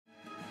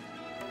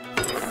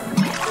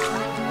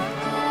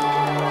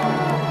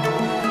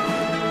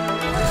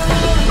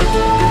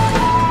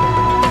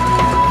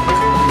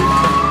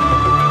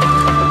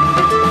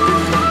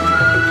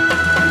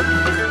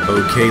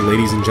Okay,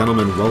 ladies and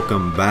gentlemen,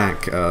 welcome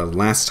back.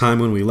 Last time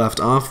when we left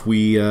off,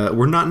 we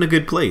were not in a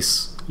good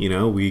place. You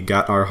know, we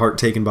got our heart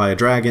taken by a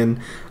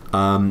dragon,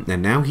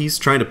 and now he's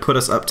trying to put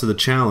us up to the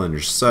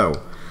challenge.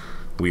 So,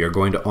 we are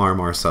going to arm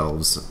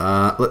ourselves.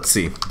 Let's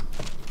see.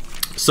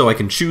 So I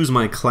can choose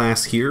my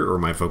class here, or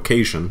my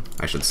vocation,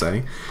 I should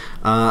say.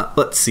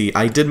 Let's see,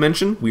 I did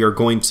mention we are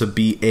going to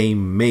be a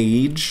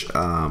mage,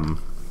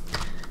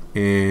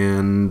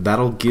 and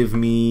that'll give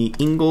me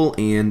Ingle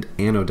and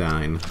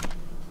Anodyne.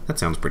 That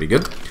sounds pretty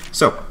good.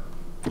 So,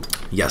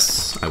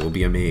 yes, I will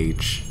be a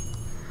mage.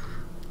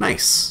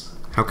 Nice.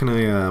 How can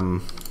I,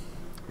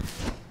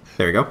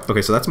 there we go.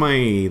 Okay, so that's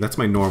my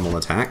normal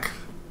attack.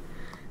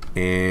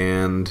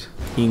 And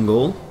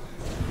Ingle.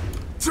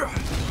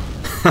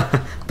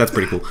 That's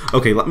pretty cool.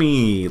 Okay, let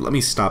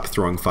me stop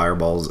throwing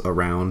fireballs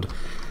around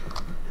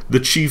the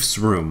chief's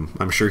room.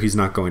 I'm sure he's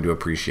not going to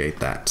appreciate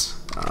that.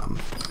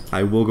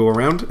 I will go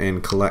around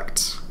and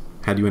collect.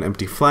 Had you an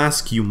empty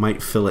flask, you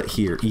might fill it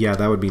here. Yeah,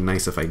 that would be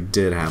nice if I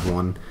did have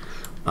one.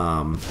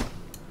 Oh,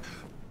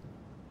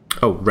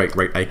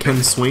 right. I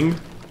can swing.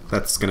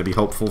 That's going to be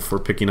helpful for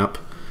picking up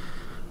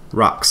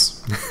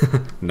rocks.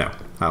 No,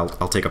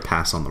 I'll take a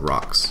pass on the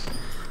rocks.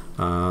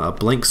 A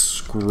blank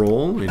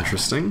scroll,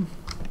 interesting.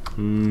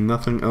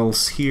 Nothing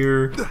else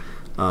here.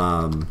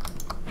 I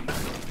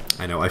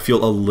know, I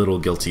feel a little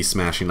guilty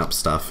smashing up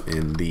stuff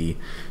in the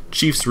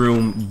chief's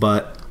room,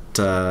 but,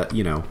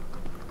 you know,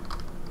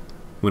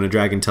 when a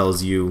dragon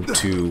tells you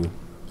to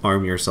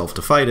arm yourself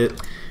to fight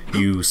it,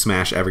 you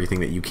smash everything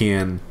that you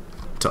can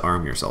to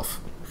arm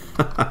yourself.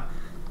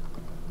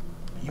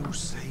 You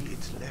say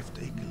it left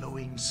a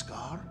glowing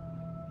scar?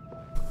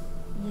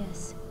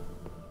 Yes.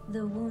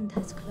 The wound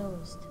has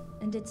closed,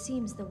 and it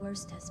seems the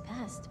worst has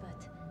passed,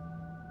 but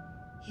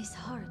his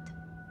heart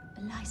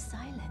lies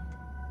silent.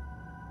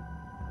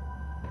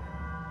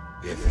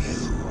 If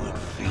you would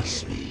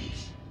face me.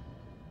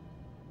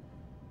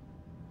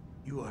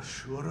 You are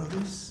sure of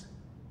this?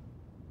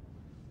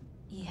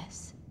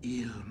 Yes.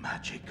 Ill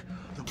magic,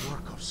 the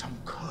work of some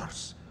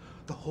curse.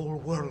 The whole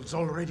world's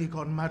already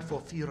gone mad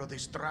for fear of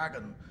this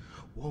dragon.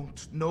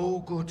 Won't no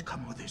good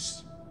come of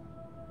this?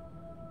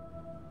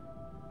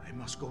 I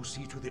must go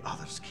see to the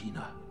others,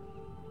 Kina.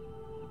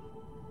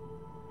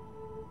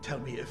 Tell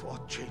me if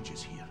aught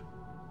changes here.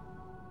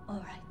 All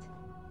right.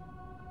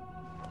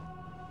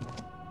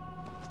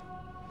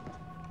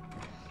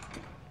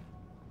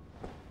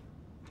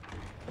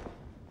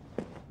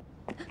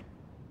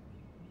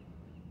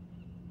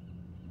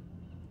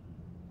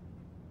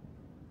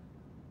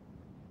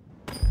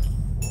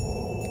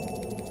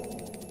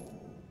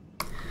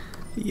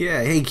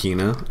 Yeah, hey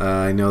Kina.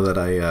 I know that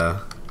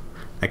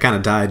I kind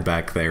of died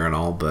back there and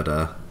all, but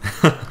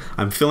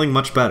I'm feeling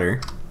much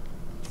better.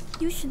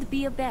 You should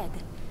be abed.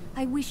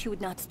 I wish you would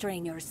not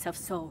strain yourself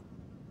so.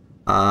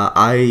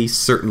 I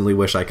certainly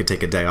wish I could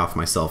take a day off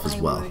myself as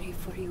well. I worry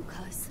for you,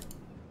 cuz.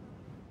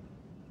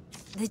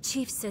 The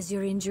chief says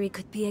your injury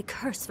could be a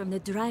curse from the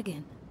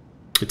dragon.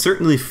 It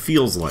certainly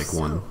feels like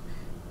one.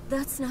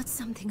 That's not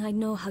something I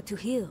know how to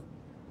heal.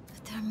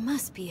 But there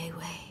must be a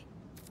way.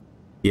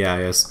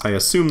 Yeah, I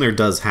assume there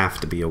does have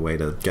to be a way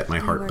to get my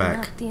heart back. You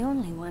were not the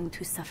only one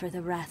to suffer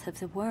the wrath of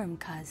the worm,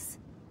 cuz.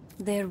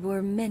 There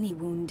were many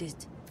wounded,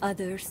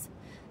 others.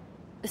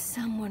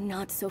 Some were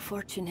not so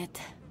fortunate.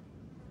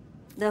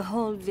 The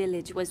whole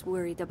village was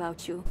worried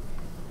about you.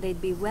 They'd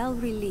be well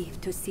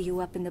relieved to see you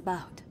up and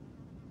about.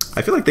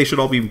 I feel like they should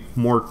all be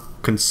more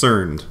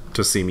concerned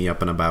to see me up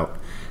and about.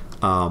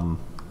 I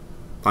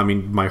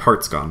mean, my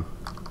heart's gone.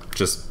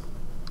 Just,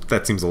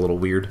 that seems a little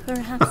weird.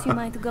 Perhaps you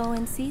might go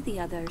and see the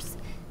others,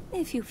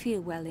 if you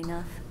feel well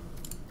enough.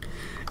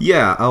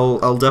 Yeah,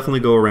 I'll definitely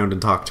go around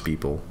and talk to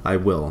people. I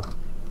will.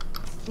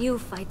 You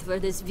fight for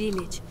this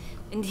village,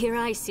 and here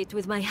I sit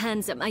with my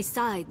hands at my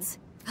sides.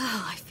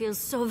 Oh, I feel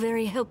so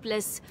very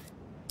helpless.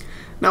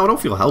 No, I don't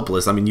feel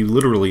helpless. I mean, you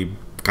literally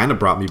kind of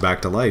brought me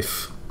back to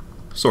life.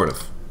 Sort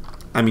of.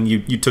 I mean,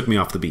 you took me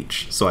off the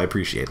beach, so I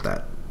appreciate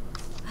that.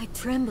 I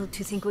tremble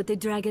to think what the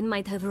dragon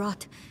might have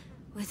wrought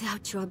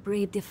without your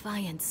brave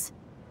defiance.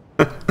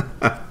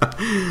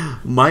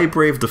 My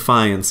brave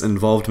defiance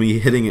involved me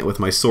hitting it with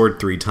my sword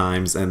 3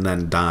 times and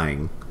then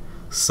dying.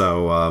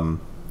 So,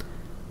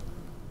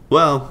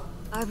 well,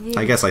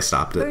 I guess I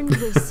stopped it. Burned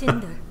with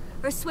cinder,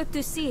 or swept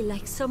to sea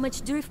like so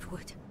much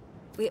driftwood.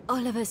 We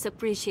all of us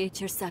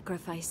appreciate your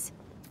sacrifice.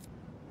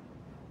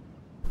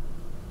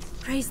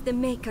 Praise the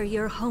Maker,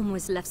 your home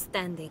was left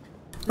standing.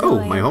 Oh,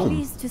 Though my I am home.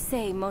 pleased to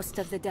say most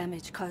of the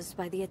damage caused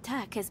by the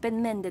attack has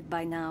been mended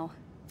by now.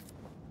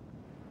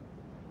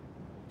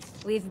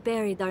 We've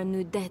buried our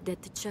new dead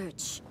at the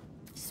church.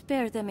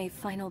 Spare them a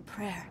final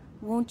prayer,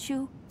 won't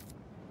you?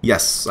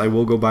 Yes, I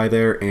will go by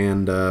there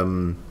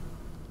and,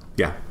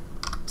 yeah,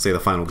 say the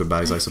final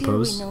goodbyes, I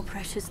suppose. I feel we know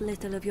precious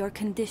little of your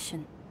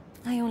condition.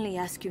 I only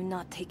ask you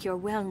not take your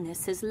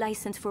wellness as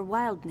license for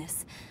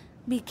wildness.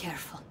 Be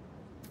careful.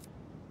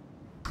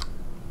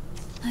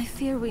 I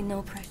fear we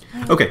know precious...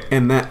 Okay,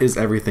 and that is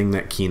everything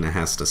that Kina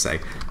has to say.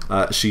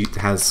 She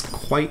has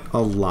quite a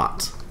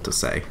lot to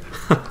say.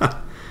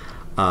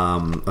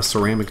 A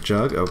ceramic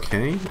jug,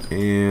 okay.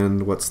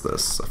 And what's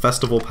this? A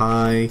festival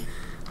pie,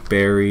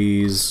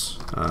 berries,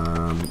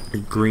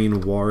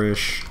 green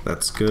warish,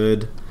 that's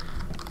good.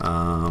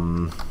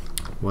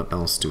 What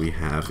else do we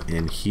have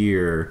in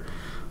here?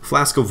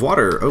 Flask of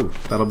water, oh,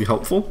 that'll be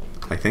helpful,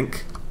 I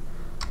think.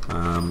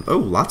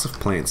 Oh, lots of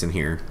plants in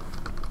here.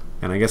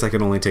 And I guess I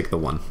can only take the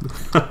one.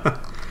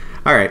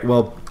 Alright,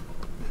 well,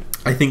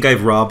 I think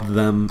I've robbed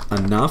them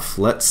enough.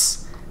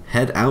 Let's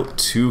head out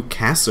to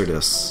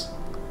Cassardus.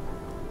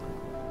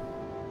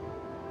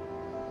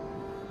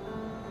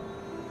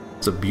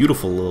 It's a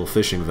beautiful little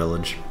fishing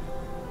village.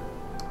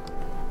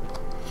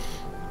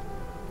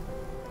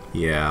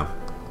 Yeah.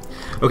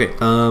 Okay,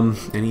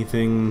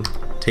 anything?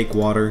 Take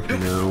water?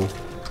 No.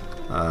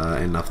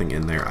 And nothing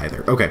in there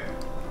either. Okay.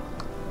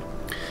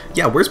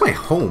 Yeah, where's my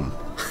home?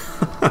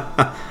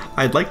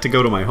 I'd like to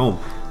go to my home.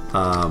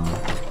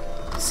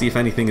 See if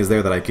anything is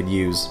there that I could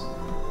use.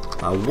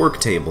 Work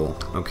table.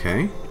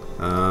 Okay.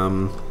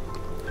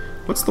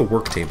 What's the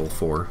work table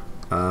for?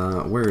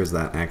 Where does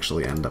that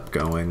actually end up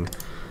going?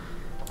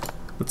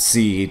 Let's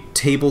see.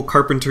 Table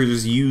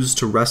carpenters use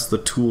to rest the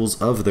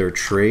tools of their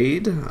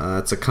trade.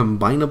 It's a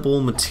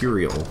combinable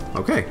material.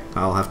 Okay,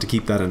 I'll have to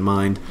keep that in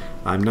mind.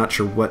 I'm not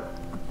sure what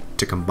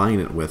to combine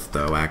it with,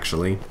 though,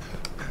 actually.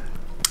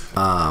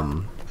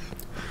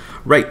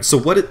 Right, so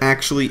what it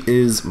actually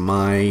is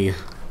my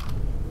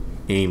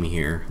aim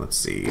here. Let's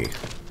see.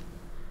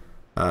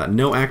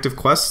 No active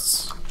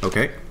quests.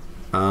 Okay.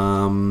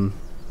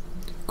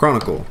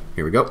 Chronicle.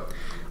 Here we go.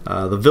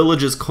 The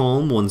village is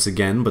calm once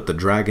again, but the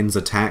dragon's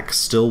attack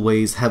still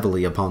weighs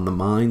heavily upon the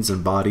minds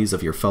and bodies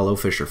of your fellow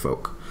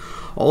fisherfolk.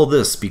 All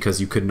this because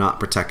you could not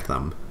protect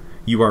them.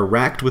 You are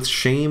racked with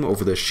shame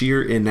over the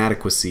sheer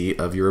inadequacy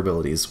of your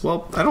abilities.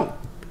 Well, I don't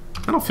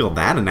feel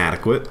that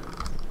inadequate.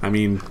 I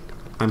mean,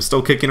 I'm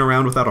still kicking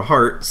around without a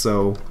heart,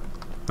 so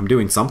I'm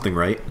doing something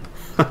right.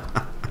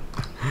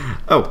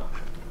 Oh,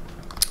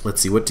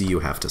 let's see, what do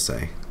you have to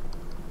say?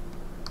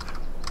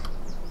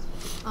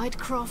 I'd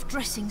craft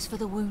dressings for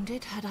the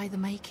wounded, had I the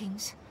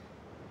makings.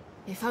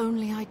 If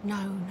only I'd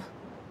known.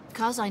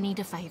 Cuz I need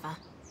a favour.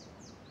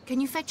 Can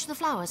you fetch the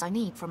flowers I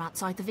need from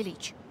outside the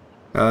village?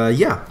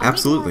 Yeah,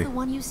 absolutely. I need more of the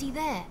one you see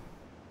there.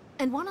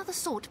 And one other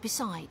sort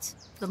besides.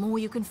 The more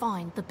you can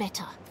find, the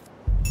better.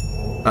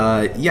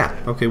 Yeah.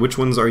 Okay, which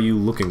ones are you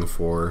looking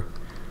for?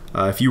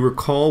 If you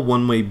recall,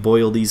 one may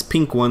boil these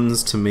pink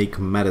ones to make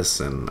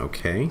medicine.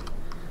 Okay.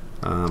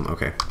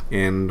 Okay.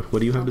 And what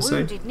do you have to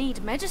say? The wounded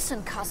need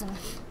medicine, cousin.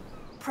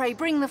 Pray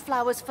bring the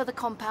flowers for the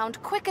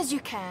compound quick as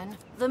you can.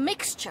 The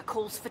mixture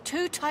calls for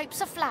 2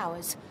 types of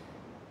flowers.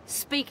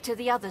 Speak to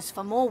the others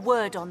for more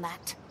word on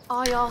that.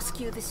 I ask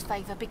you this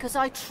favour because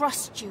I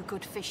trust you,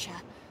 good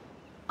fisher.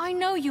 I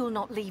know you'll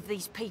not leave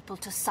these people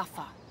to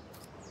suffer.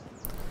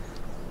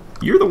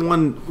 You're the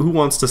one who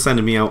wants to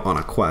send me out on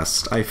a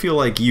quest. I feel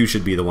like you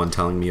should be the one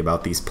telling me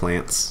about these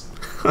plants.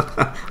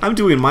 I'm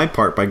doing my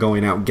part by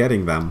going out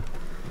getting them.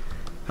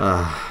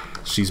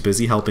 She's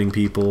busy helping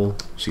people.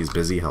 She's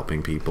busy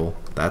helping people.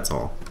 That's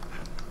all.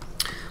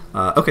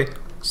 Okay,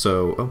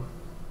 so... Oh.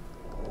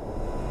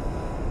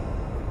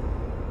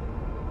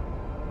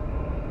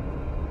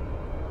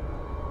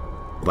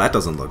 Well, that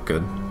doesn't look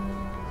good.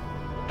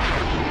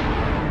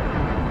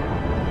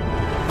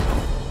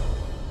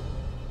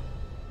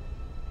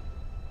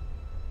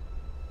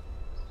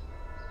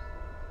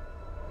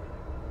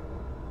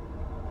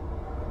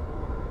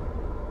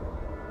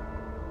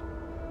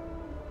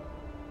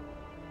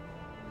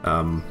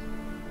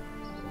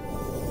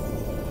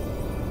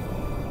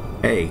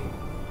 Hey.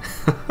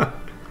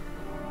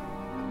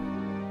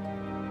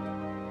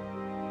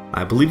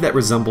 I believe that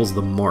resembles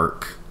the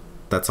mark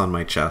that's on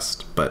my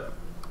chest, but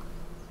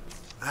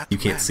you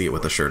can't see it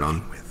with a shirt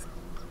on.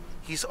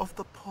 He's of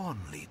the Pawn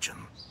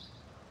Legion.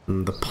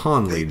 The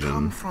Pawn They Legion.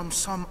 come from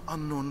some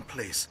unknown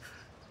place,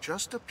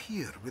 just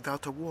appear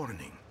without a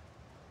warning.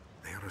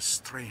 They're a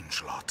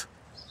strange lot.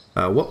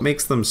 What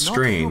makes them Not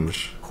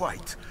strange? human,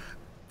 quite.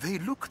 They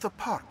look the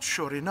part,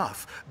 sure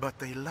enough, but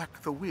they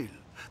lack the will,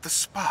 the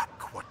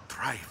spark, what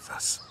drives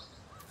us.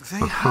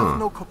 They have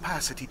no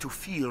capacity to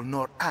feel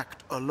nor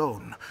act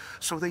alone,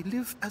 so they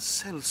live as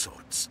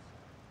sellswords.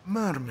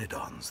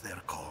 Myrmidons,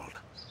 they're called.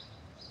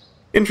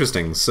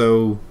 Interesting.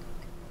 So,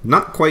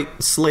 not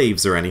quite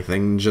slaves or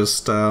anything,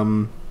 just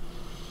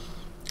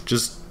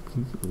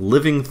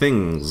living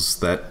things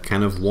that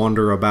kind of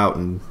wander about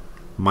and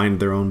mind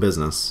their own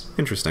business.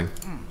 Interesting.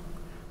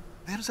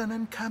 There's an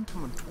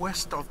encampment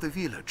west of the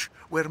village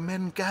where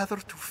men gather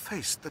to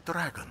face the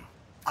dragon.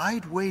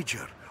 I'd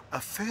wager a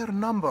fair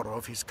number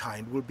of his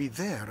kind will be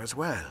there as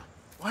well.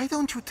 Why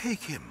don't you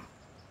take him?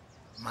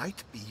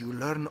 Might be you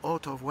learn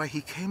aught of why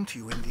he came to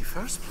you in the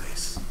first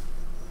place.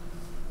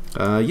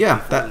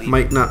 Yeah, that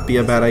might not be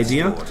a bad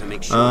idea.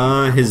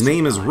 His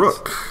name is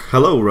Rook.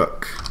 Hello,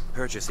 Rook.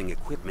 Purchasing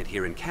equipment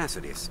here in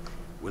Cassardus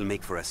will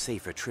make for a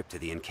safer trip to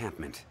the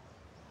encampment.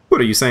 What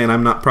are you saying?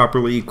 I'm not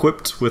properly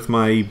equipped with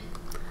my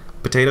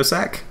potato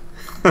sack?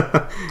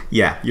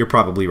 Yeah, you're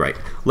probably right.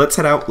 Let's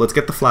head out. Let's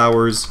get the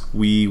flowers.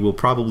 We will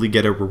probably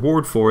get a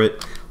reward for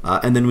it,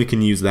 and then we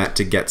can use that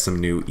to get some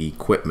new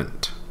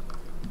equipment.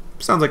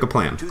 Sounds like a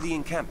plan. To the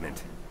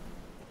encampment.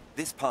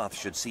 This path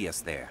should see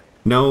us there.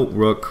 No,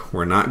 Rook,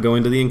 we're not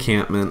going to the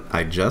encampment.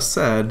 I just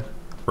said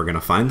we're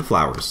gonna find the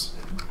flowers.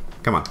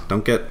 Come on,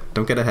 don't get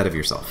ahead of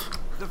yourself.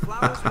 The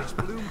flowers which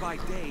bloom by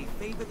day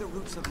favor the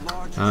roots of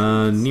large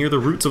trees. Near the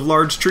roots of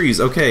large trees.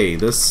 Okay,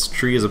 this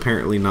tree is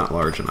apparently not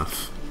large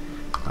enough.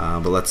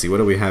 But let's see, what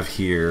do we have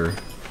here?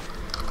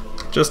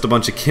 Just a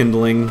bunch of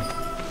kindling.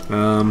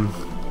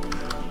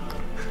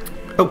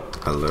 Oh,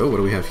 hello, what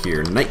do we have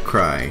here?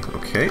 Nightcry,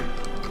 okay.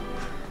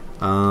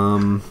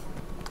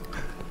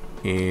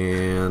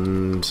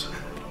 And...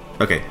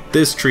 okay,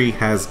 this tree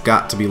has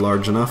got to be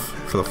large enough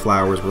for the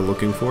flowers we're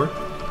looking for.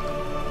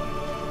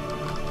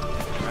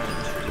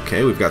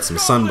 Okay, we've got some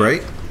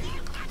sunbright.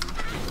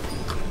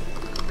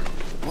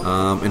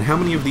 And how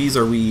many of these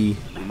are we...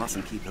 We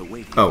mustn't keep her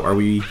waiting. oh, are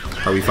we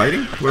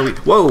fighting? Where are we...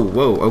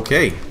 whoa,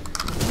 okay.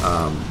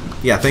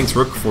 Yeah, thanks,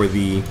 Rook, for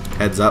the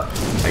heads up,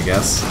 I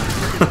guess.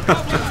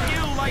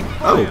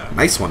 Oh,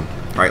 nice one.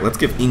 Alright, let's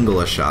give Ingle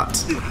a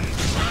shot.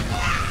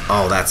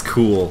 Oh, that's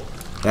cool.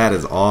 That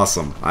is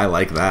awesome. I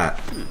like that.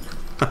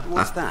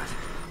 What's that?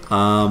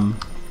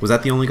 Was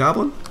that the only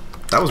goblin?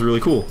 That was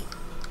really cool.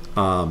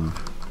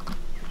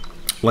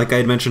 Like I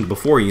had mentioned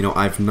before, you know,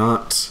 I've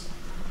not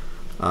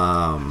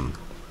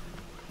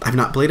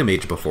played a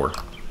mage before,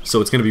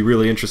 so it's going to be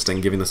really interesting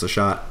giving this a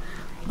shot.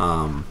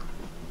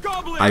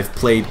 I've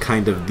played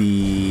kind of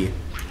the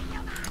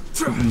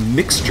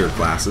mixture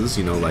classes,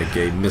 you know, like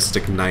a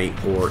mystic knight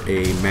or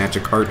a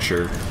magic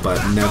archer, but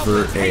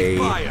never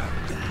a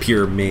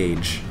pure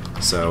mage.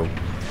 So,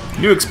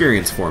 new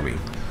experience for me.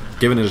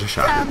 Giving it a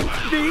shot.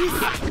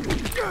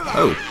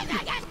 Oh.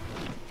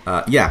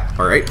 Yeah,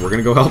 alright, we're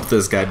gonna go help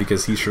this guy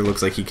because he sure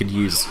looks like he could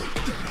use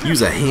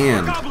a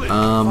hand.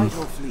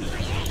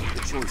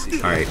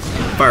 Alright,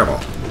 fireball.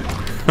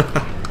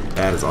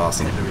 That is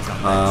awesome.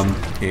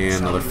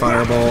 And another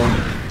fireball.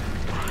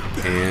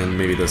 And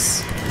maybe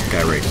this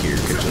guy right here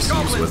could just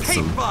use with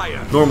some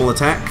normal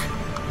attack.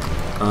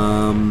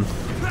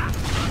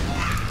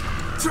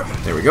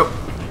 There we go.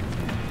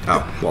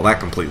 Oh, well that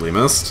completely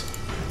missed.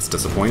 It's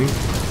disappointing.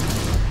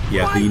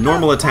 Yeah, the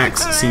normal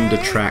attacks seem to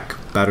track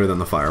better than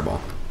the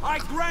fireball. I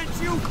grant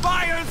you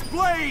Fire's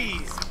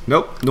Blaze!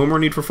 Nope, no more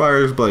need for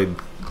Fire's Blade.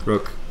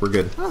 Rook, we're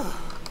good.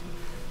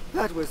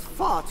 That was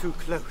far too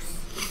close.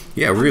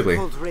 Yeah, really.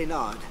 I'm called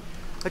Reynard,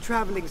 a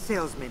traveling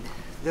salesman,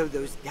 though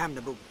those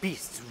damnable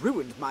beasts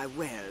ruined my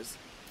wares.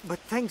 But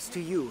thanks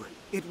to you,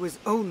 it was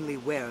only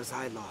wares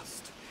I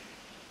lost.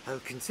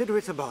 I'll consider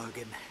it a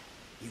bargain.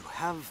 You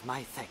have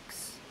my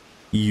thanks.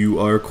 You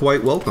are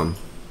quite welcome.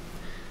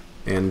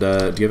 And,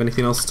 do you have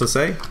anything else to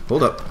say?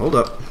 Hold up, hold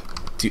up.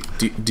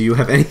 Do you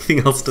have anything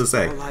else to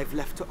say? All I've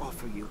left to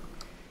offer you.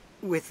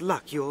 With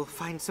luck, you'll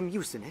find some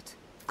use in it.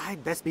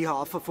 I'd best be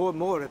off before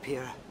more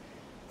appear.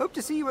 Hope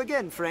to see you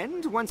again,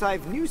 friend, once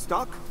I've new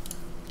stock.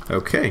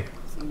 Okay,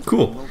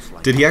 cool.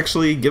 Did he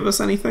actually give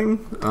us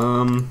anything?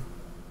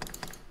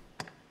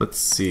 Let's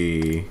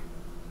see.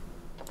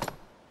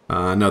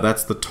 No,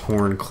 that's the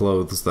torn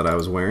clothes that I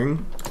was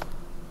wearing.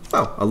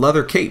 Oh, a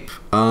leather cape.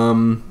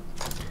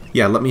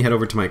 Yeah, let me head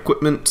over to my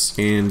equipment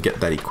and get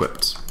that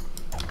equipped.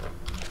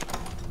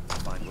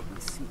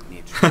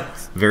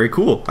 Very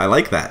cool. I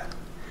like that.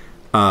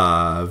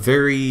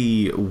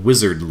 Very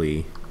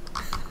wizardly.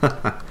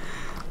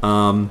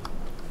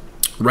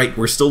 Right,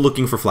 we're still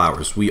looking for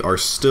flowers. We are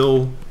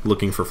still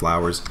looking for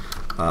flowers.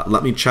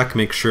 Let me check,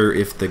 make sure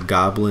if the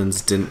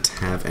goblins didn't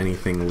have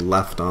anything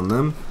left on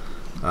them.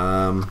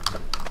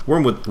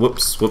 Wormwood,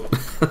 whoops, whoop.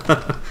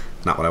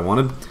 Not what I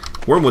wanted.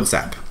 Wormwood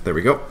sap, there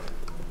we go.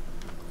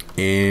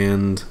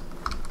 And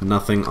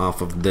nothing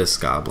off of this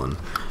goblin.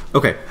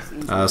 Okay,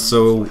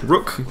 so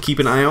Rook, keep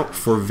an eye out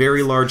for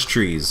very large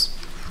trees.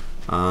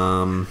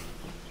 Or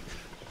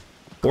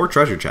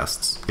treasure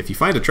chests. If you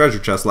find a treasure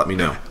chest, let me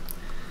know.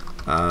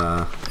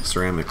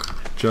 Ceramic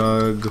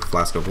jug,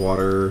 flask of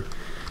water,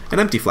 an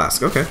empty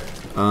flask, okay.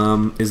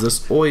 Is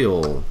this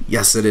oil?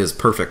 Yes, it is,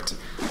 perfect.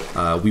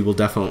 We will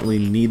definitely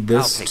need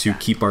this to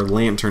keep our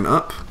lantern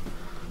up.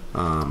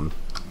 Are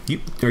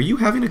you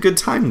having a good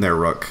time there,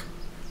 Rook?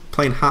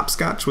 Playing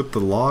hopscotch with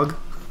the log?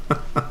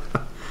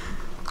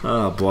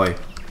 Oh boy.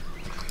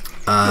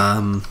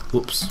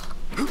 Whoops.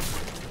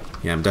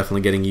 Yeah, I'm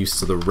definitely getting used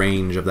to the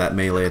range of that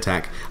melee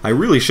attack. I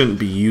really shouldn't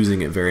be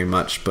using it very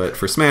much, but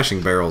for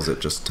smashing barrels it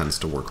just tends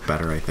to work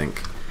better, I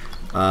think.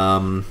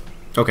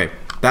 Okay,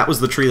 that was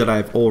the tree that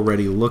I've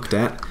already looked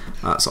at,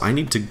 so I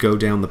need to go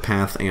down the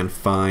path and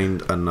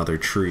find another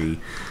tree.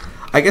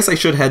 I guess I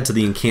should head to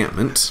the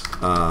encampment,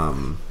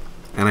 and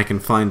I can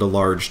find a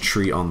large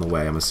tree on the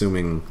way. I'm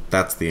assuming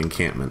that's the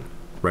encampment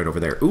right over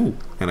there. Ooh,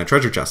 and a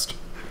treasure chest.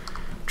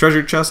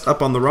 Treasure chest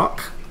up on the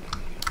rock.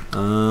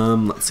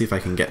 Let's see if I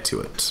can get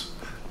to it.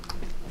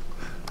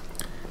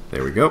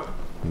 There we go.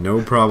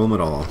 No problem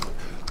at all.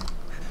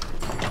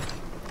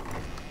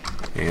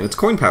 And it's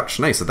coin pouch.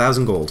 Nice,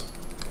 1,000 gold.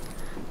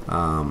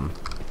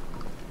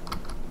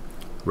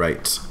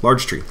 Right.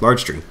 Large tree.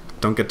 Large tree.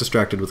 Don't get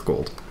distracted with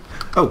gold.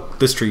 Oh,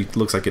 this tree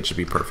looks like it should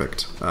be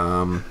perfect.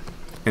 And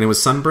it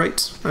was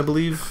Sunbright, I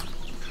believe.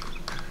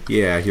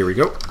 Yeah, here we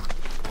go.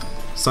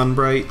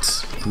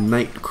 Sunbright,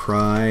 Night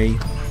Cry,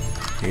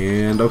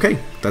 and okay,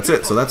 that's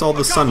it. So that's all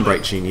the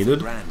Sunbright she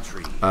needed.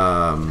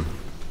 Oh,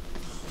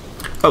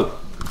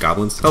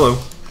 goblins. Hello.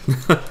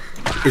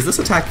 Is this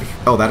attack...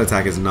 Oh, that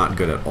attack is not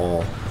good at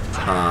all.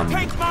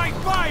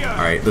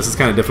 Alright, this is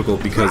kind of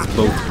difficult because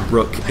both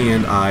Rook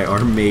and I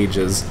are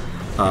mages.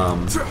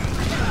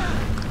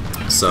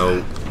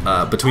 So,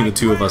 between the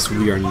two of us,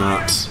 we are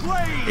not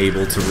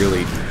able to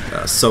really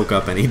soak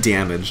up any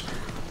damage.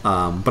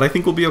 But I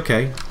think we'll be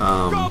okay.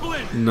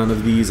 None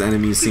of these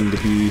enemies seem to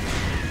be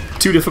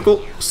too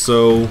difficult,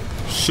 so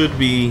should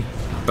be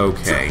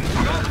okay.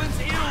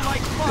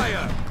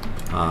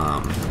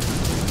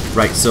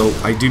 Right, so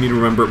I do need to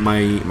remember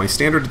my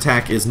standard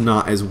attack is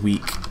not as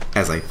weak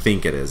as I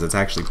think it is. It's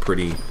actually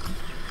pretty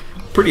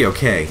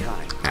okay,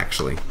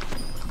 actually.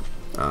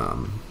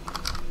 What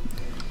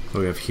do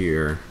we have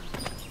here?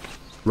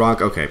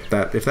 Rock. Okay,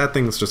 if that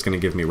thing's just gonna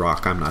give me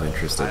rock, I'm not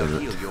interested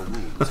in it.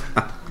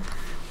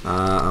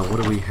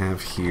 What do we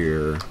have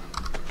here?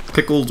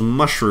 Pickled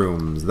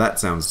mushrooms. That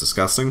sounds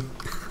disgusting.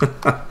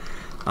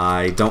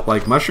 I don't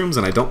like mushrooms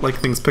and I don't like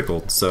things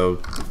pickled,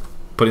 so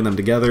putting them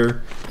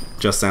together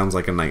just sounds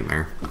like a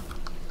nightmare.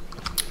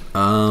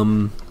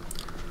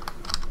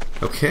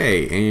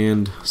 Okay,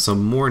 and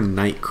some more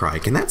Night Cry.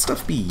 Can that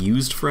stuff be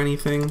used for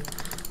anything?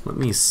 Let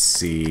me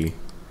see.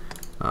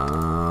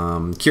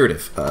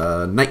 Curative.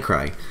 Night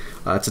Cry.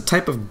 It's a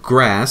type of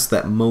grass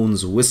that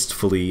moans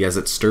wistfully as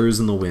it stirs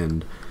in the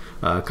wind.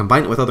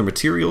 Combine it with other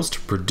materials to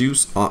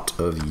produce aught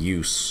of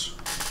use.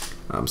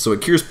 So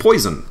it cures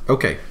poison.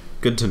 Okay,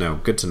 good to know,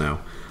 good to know.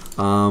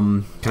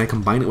 Can I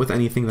combine it with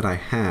anything that I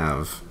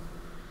have?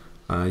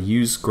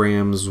 Use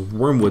Graham's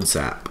wormwood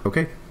sap.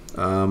 Okay,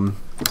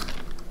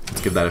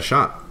 let's give that a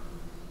shot.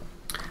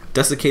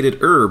 Desiccated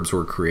herbs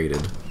were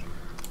created.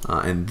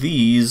 And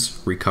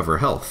these recover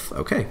health.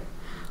 Okay.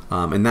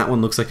 And that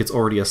one looks like it's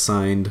already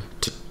assigned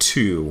to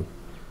 2.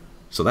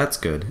 So that's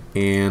good.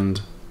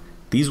 And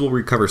these will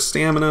recover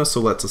stamina, so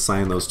let's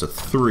assign those to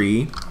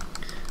 3.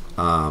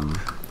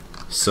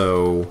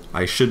 So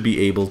I should be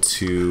able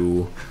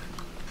to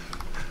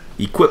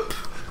equip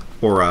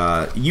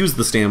or use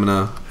the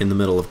stamina in the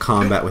middle of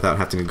combat without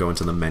having to go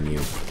into the menu.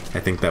 I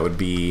think that would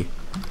be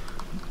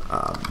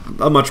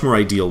a much more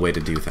ideal way to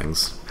do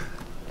things.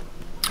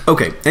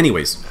 Okay,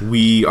 anyways,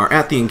 we are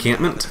at the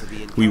encampment.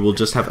 We will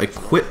just have a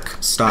quick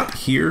stop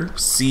here,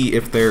 see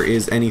if there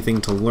is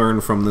anything to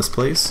learn from this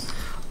place.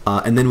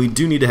 And then we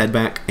do need to head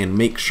back and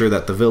make sure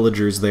that the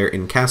villagers there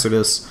in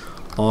Cassidus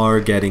are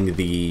getting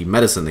the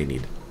medicine they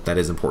need. That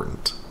is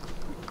important.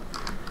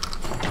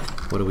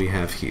 What do we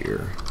have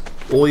here?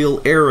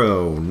 Oil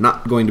arrow.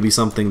 Not going to be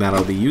something that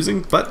I'll be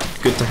using, but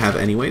good to have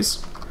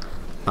anyways.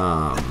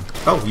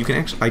 Oh, you can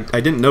actually...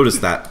 I didn't notice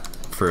that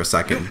for a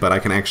second, but I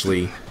can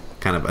actually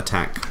kind of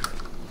attack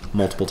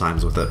multiple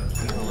times with it.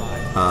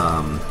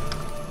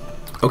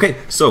 Okay,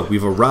 so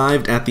we've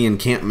arrived at the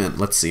encampment.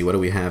 Let's see, what do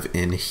we have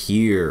in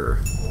here?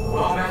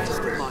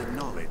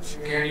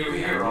 Can you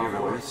hear our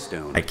voice?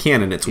 I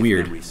can, and it's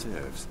weird.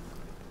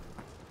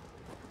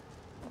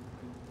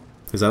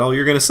 Is that all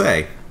you're gonna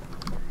say?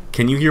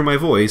 Can you hear my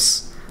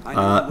voice?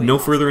 No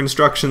further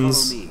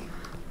instructions. It's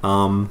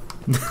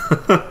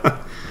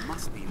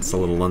a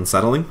little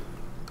unsettling.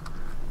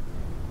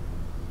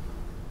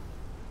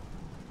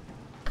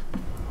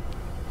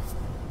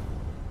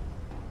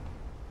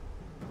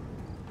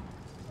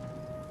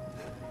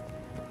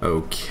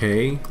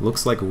 Okay,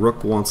 looks like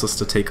Rook wants us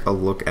to take a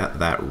look at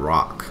that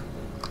rock.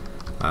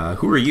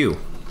 Who are you?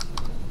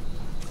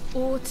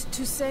 Aught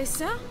to say,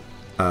 sir?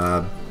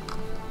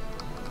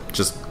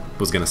 Just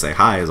was gonna say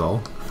hi is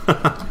all.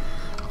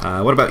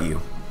 What about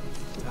you?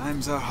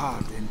 Times are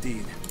hard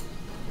indeed.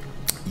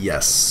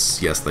 Yes,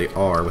 they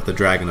are, with the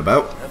dragon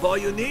about. Have all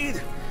you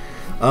need?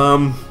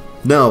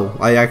 No,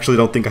 I actually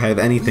don't think I have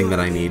anything that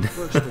I need.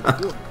 First and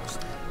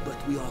foremost,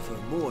 but we offer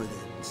more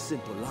than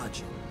simple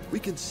lodging. We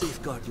can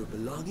safeguard your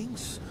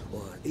belongings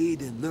or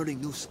aid in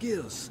learning new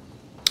skills.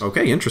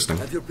 Okay, interesting.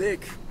 Have your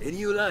pick. Any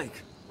you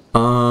like.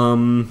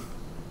 Can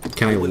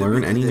I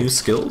learn any new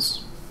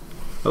skills?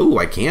 Oh,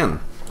 I can.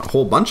 A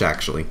whole bunch,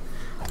 actually.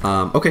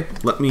 Okay,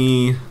 let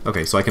me...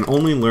 Okay, so I can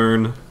only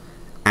learn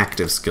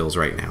active skills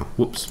right now.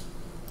 Whoops.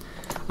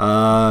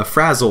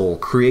 Frazzle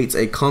creates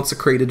a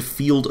consecrated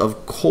field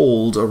of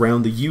cold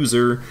around the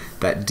user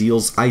that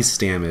deals ice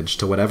damage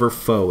to whatever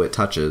foe it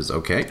touches.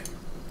 Okay.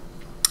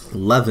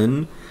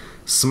 Levin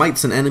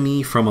smites an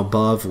enemy from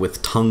above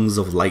with tongues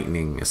of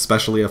lightning,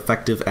 especially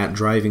effective at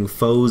driving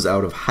foes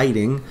out of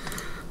hiding.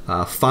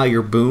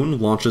 Fire Boon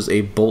launches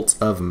a bolt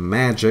of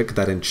magic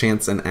that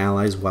enchants an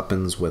ally's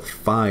weapons with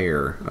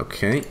fire.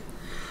 Okay.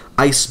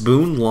 Ice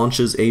Boon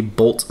launches a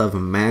bolt of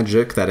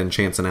magic that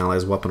enchants an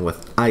ally's weapon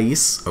with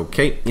ice.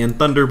 Okay. And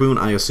Thunder Boon,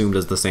 I assumed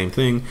is the same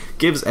thing,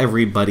 gives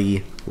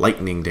everybody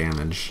lightning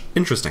damage.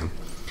 Interesting.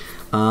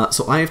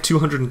 So I have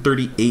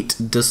 238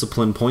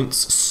 discipline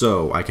points,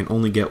 so I can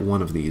only get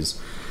one of these.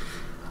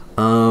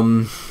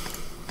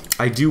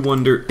 I do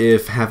wonder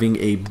if having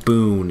a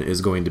boon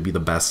is going to be the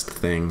best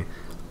thing.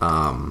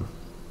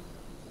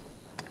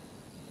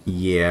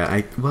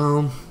 Yeah,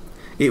 well,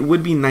 it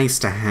would be nice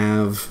to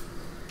have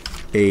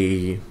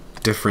a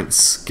different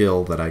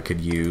skill that I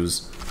could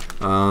use.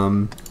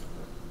 I'm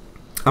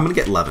gonna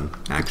get 11,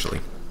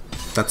 actually.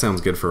 That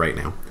sounds good for right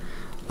now.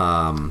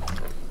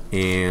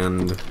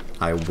 And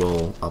I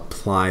will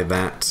apply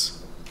that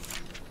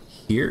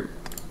here.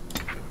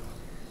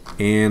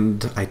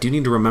 And I do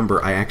need to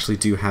remember I actually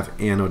do have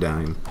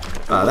anodyne.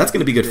 That's going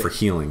to be good for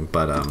healing,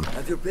 but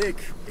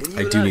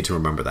I do need to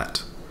remember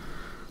that.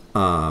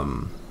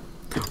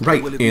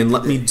 Right, and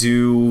let me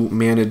do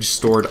manage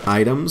stored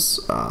items.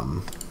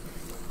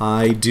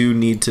 I do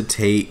need to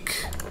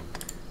take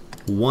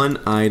one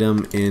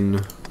item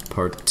in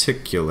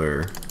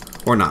particular.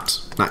 Or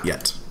not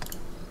yet.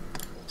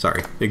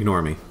 Sorry,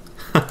 ignore me.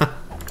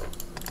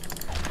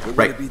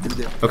 Right.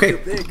 Okay.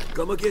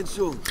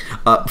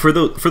 For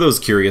those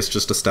curious,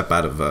 just to step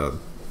out of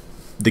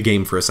the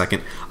game for a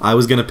second, I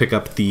was gonna pick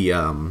up the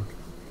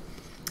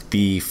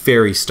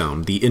fairy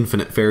stone, the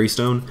infinite fairy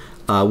stone,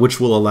 which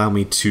will allow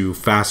me to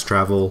fast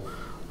travel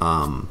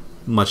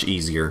much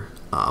easier.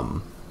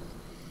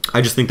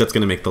 I just think that's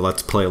gonna make the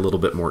Let's Play a little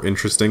bit more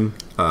interesting.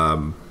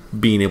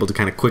 Being able to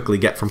kind of quickly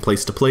get from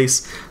place to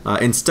place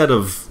instead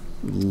of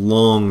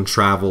long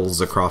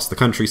travels across the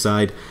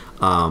countryside.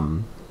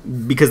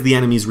 Because the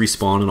enemies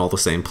respawn in all the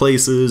same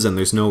places and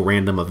there's no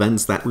random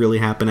events that really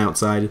happen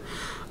outside,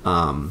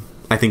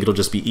 I think it'll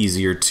just be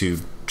easier to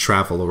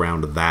travel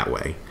around that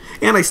way.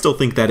 And I still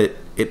think that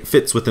it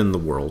fits within the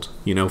world.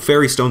 You know,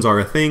 fairy stones are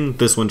a thing,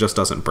 this one just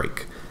doesn't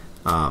break.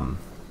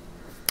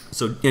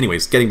 So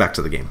anyways, getting back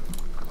to the game.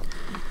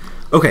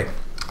 Okay,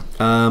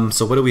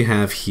 so what do we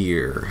have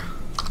here?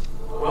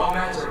 Well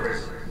met,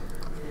 Arisen.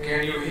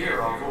 Can you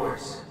hear our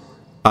voice?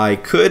 I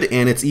could,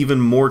 and it's even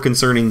more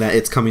concerning that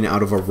it's coming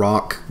out of a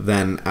rock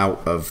than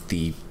out of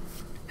the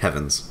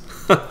heavens.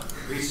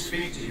 We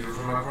speak to you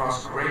from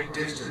across great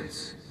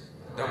distance.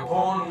 The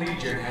Pawn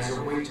Legion has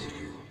awaited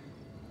you.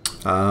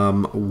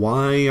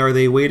 Why are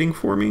they waiting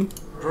for me?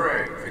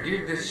 Pray,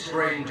 forgive this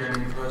strange and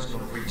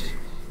impersonal greeting.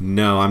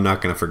 No, I'm not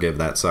going to forgive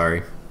that,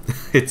 sorry.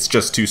 It's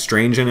just too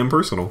strange and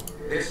impersonal.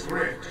 This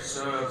rift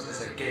serves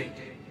as a gate.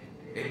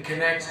 It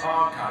connects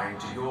our kind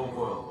to your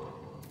world.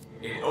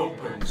 It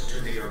opens to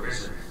the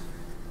Arisen,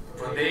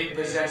 for they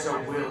possess a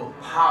will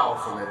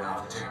powerful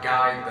enough to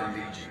guide the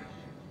Legion.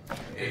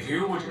 If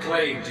you would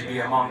claim to be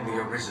among the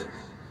Arisen,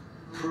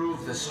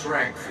 prove the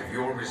strength of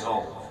your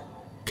resolve.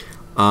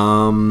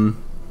 I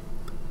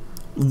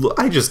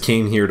just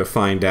came here to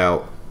find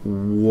out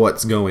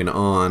what's going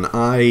on.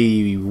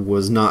 I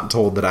was not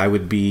told that I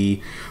would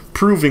be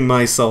proving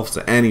myself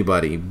to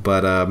anybody,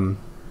 but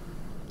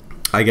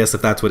I guess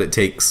if that's what it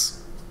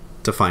takes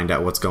to find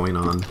out what's going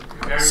on,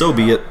 so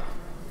be it.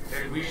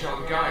 Then we shall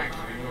guide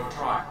you in your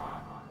trial.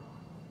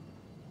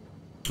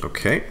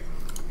 Okay.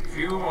 If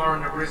you are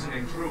an Arisen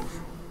in truth,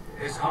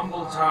 this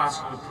humble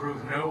task will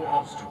prove no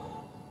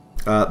obstacle.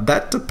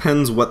 That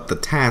depends what the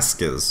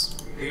task is.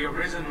 The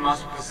Arisen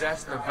must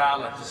possess the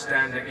valor to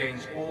stand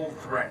against all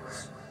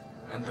threats,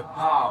 and the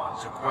power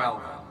to quell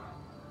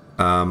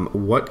them.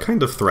 What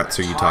kind of threats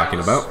are you talking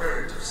about? The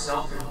spirit of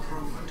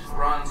self-improvement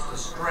grants the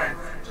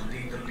strength to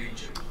lead the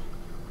Legion.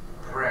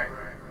 Pray,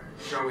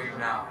 show it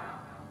now.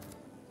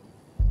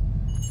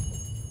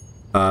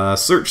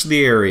 Search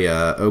the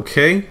area,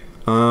 okay?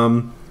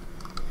 I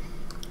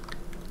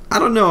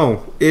don't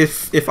know.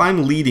 If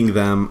I'm leading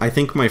them, I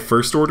think my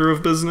first order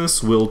of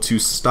business will to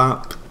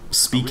stop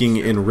speaking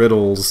in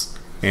riddles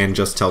and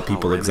just tell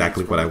people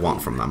exactly what I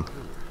want from them.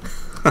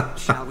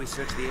 Shall we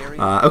search the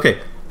area? Okay.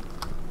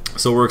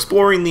 So we're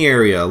exploring the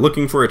area,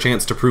 looking for a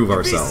chance to prove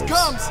ourselves. Beast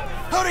comes!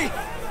 Hurry!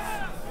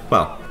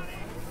 Well,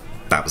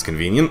 that was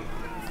convenient.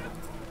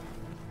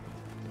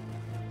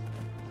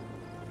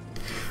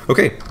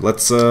 Okay,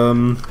 let's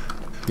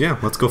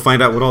let's go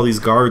find out what all these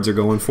guards are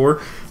going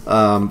for.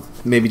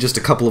 Maybe just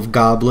a couple of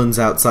goblins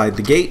outside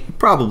the gate.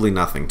 Probably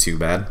nothing too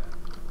bad.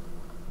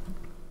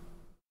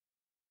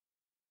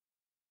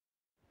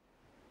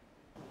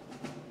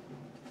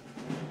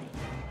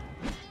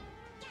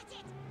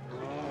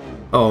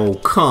 Oh,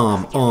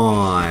 come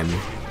on.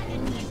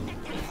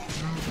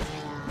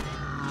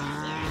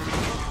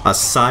 A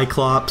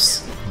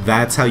Cyclops?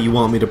 That's how you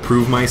want me to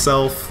prove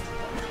myself?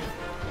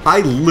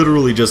 I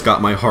literally just got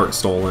my heart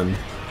stolen,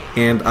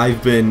 and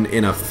I've been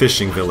in a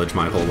fishing village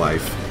my whole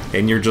life.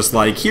 And you're just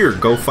like, here,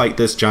 go fight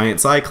this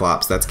giant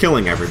Cyclops that's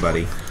killing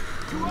everybody.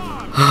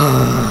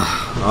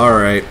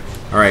 Alright.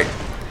 Alright.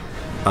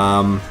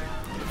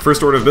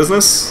 First order of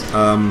business,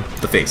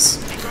 the face.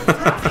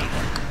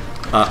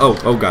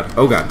 Oh god,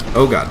 oh god,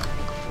 oh god.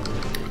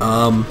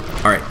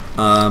 Alright,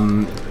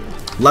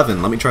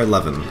 Levin, let me try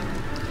Levin.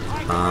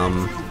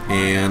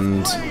 And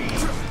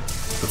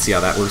let's see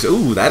how that works.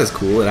 Ooh, that is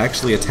cool. It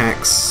actually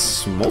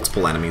attacks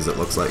multiple enemies, it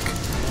looks like.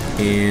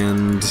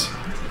 And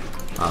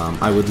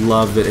I would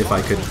love it if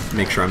I could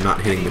make sure I'm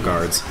not hitting the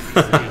guards.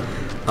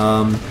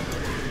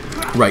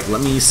 Right,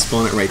 let me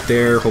spawn it right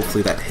there.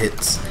 Hopefully that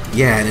hits.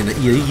 Yeah, and it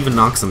even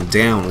knocks them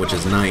down, which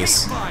is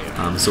nice.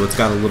 So it's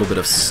got a little bit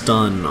of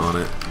stun on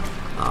it.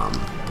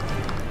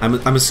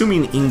 I'm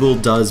assuming Ingle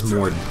does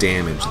more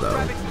damage,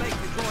 though.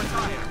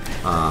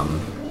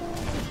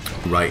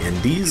 Right,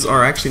 and these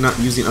are actually not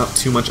using up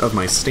too much of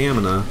my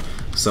stamina,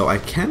 so I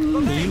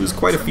can use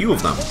quite a few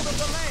of them.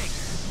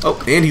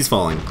 Oh, and he's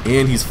falling.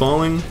 And he's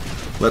falling.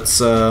 Let's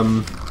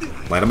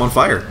light him on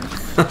fire.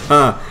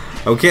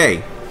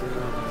 Okay.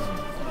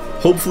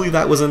 Hopefully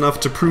that was enough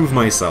to prove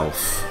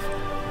myself.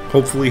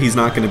 Hopefully he's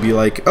not going to be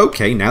like,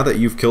 okay, now that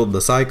you've killed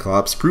the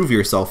Cyclops, prove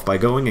yourself by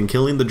going and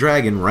killing the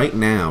dragon right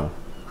now.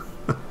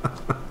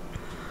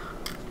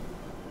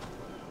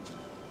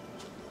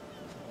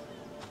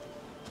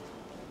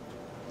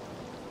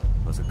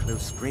 Was a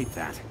close scrape,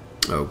 that.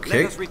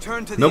 Okay.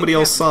 Nobody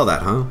else saw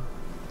that, huh?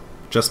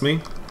 Just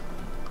me?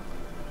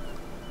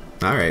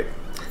 Alright.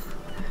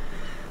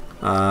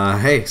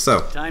 Hey,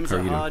 so, Times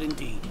are hard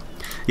indeed.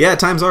 Yeah,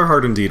 times are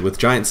hard indeed, with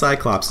giant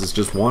Cyclopses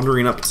just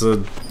wandering up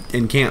to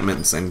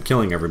encampments and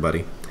killing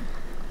everybody.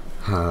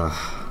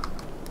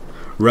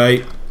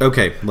 Right,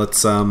 okay,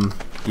 let's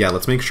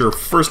make sure,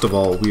 first of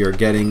all, we are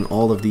getting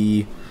all of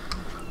the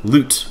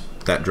loot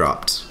that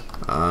dropped.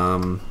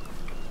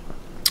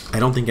 I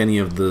don't think any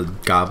of the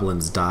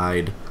goblins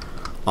died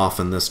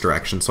off in this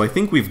direction, so I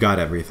think we've got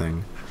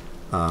everything.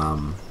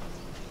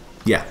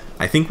 Yeah,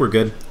 I think we're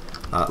good.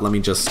 Let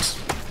me just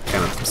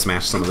kind of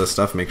smash some of this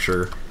stuff, make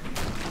sure...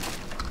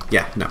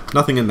 Yeah, no,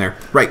 nothing in there.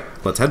 Right,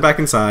 let's head back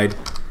inside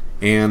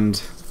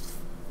and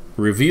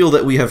reveal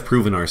that we have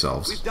proven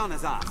ourselves. We've done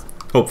as asked.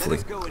 Hopefully.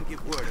 Let us go and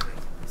give word of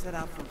it. Set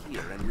out from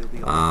here and we'll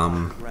be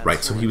on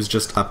right, so he was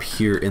just up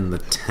here in the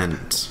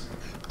tent.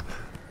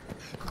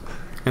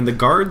 And the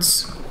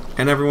guards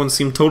and everyone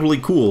seemed totally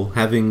cool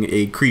having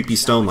a creepy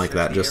stone like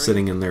that just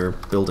sitting in their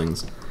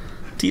buildings.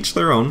 To each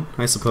their own,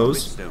 I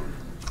suppose.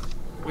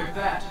 With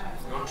that,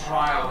 your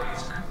trial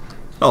is complete.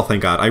 Oh,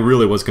 thank God. I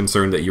really was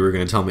concerned that you were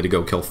going to tell me to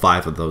go kill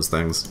 5 of those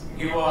things.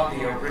 You are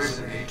the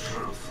Arisen in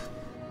truth,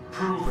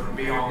 proven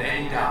beyond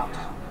any doubt.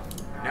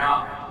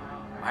 Now,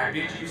 I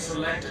bid you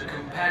select a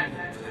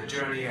companion for the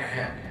journey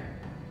ahead.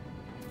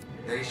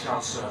 They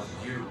shall serve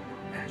you,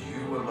 and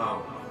you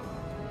alone,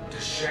 to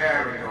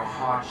share in your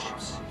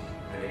hardships,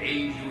 and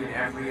aid you in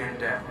every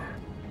endeavor.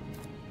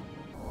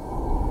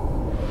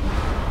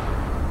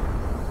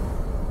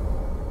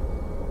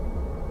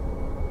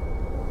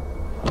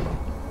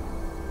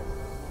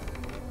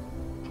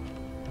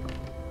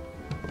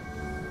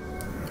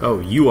 Oh,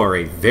 you are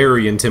a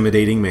very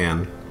intimidating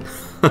man.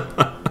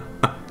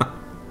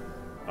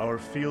 Our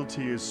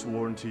fealty is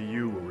sworn to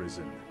you,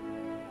 Arisen.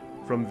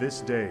 From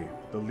this day,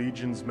 the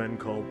Legion's men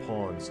called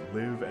pawns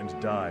live and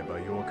die by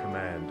your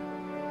command.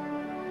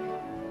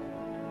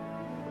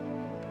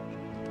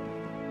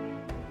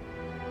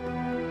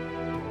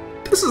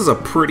 This is a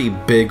pretty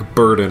big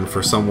burden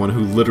for someone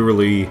who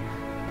literally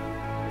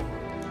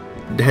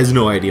has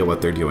no idea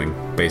what they're doing,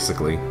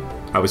 basically.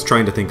 I was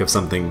trying to think of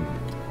something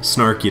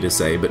snarky to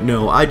say, but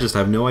no, I just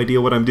have no idea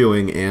what I'm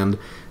doing, and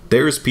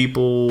there's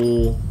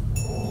people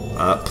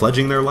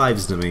pledging their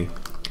lives to me.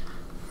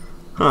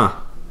 Huh.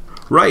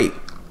 Right.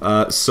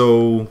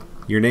 So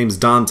your name's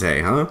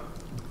Dante, huh?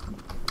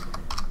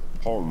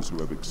 Pawns who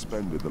have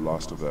expended the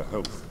last of their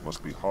health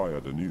must be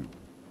hired anew.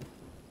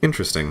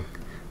 Interesting.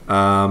 A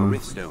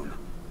riftstone.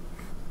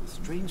 A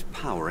strange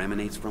power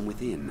emanates from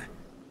within.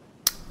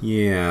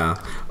 Yeah.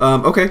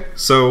 Okay,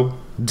 so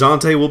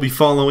Dante will be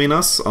following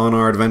us on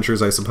our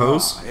adventures, I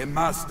suppose. A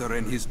master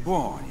and his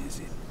pawn, is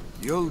it?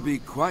 You'll be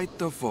quite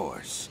the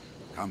force,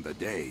 come the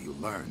day you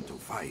learn to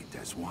fight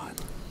as one.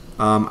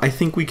 I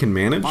think we can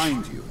manage.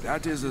 Mind you,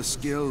 that is a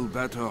skill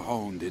better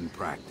honed in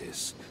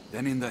practice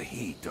than in the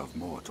heat of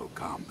mortal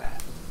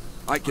combat.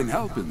 I can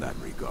help in that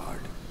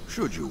regard,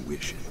 should you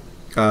wish it.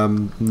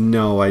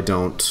 No, I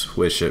don't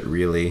wish it,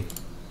 really.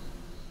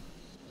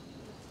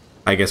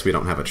 I guess we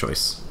don't have a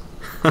choice.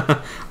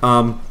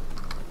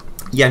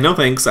 Yeah, no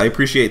thanks. I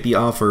appreciate the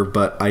offer,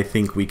 but I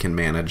think we can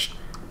manage.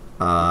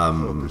 What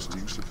purpose do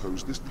you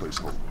suppose this place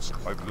holds?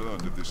 I've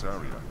learned of this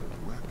area.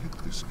 Where could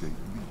this gate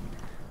lead?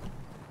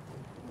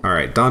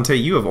 Alright, Dante,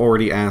 you have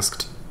already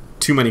asked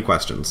too many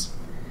questions.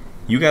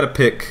 You gotta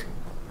pick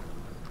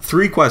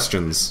 3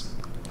 questions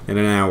in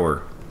an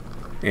hour.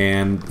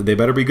 And they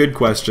better be good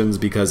questions,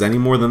 because any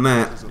more than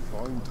that,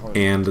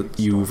 and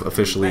you've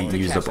officially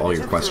used up all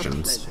your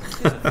questions.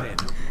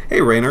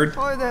 Hey, Reynard.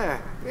 Hi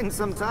there. Been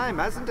some time,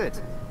 hasn't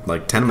it?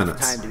 Like 10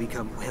 minutes. Time to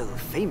become well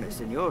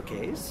famous in your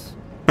case.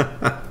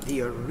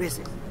 The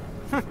Arisen.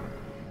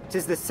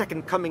 Tis the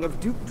second coming of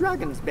Duke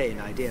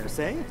Dragonsbane, I dare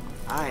say.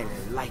 I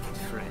like it,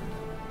 friend.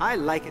 I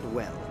like it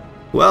well.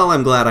 Well,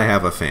 I'm glad I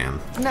have a fan.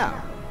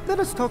 Now, let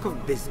us talk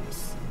of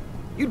business.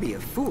 You'd be a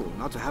fool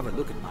not to have a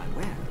look at my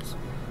wares.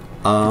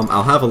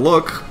 I'll have a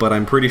look, but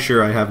I'm pretty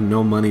sure I have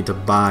no money to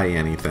buy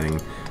anything.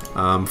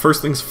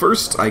 First things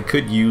first, I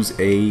could use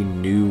a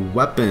new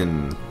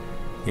weapon.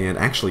 And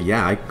actually,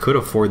 yeah, I could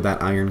afford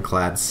that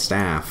ironclad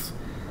staff.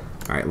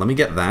 Alright, let me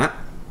get that.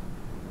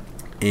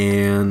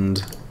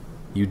 And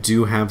you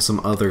do have some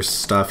other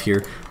stuff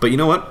here. But you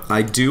know what?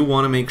 I do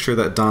want to make sure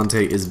that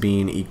Dante is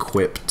being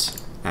equipped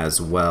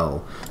as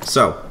well.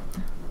 So,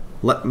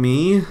 let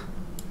me...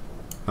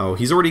 Oh,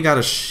 he's already got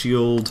a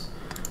shield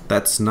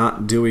that's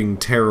not doing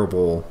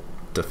terrible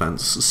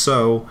defense.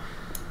 So,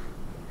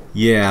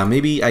 yeah,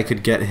 maybe I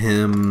could get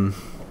him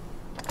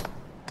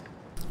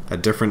a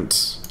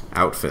different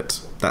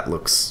outfit. That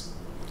looks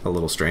a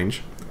little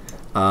strange.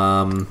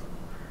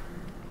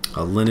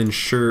 A linen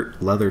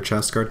shirt, leather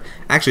chest guard.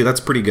 Actually, that's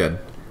pretty good.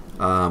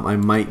 I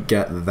might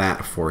get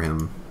that for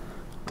him.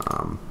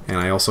 And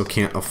I also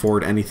can't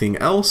afford anything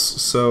else,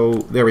 so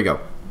there we go.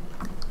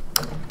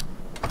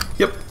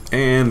 Yep,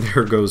 and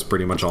there goes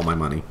pretty much all my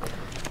money.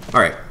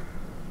 Alright,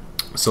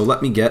 so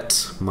let me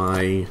get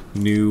my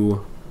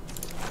new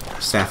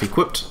staff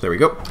equipped. There we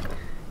go.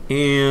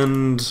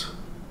 And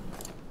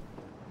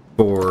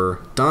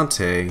for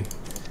Dante,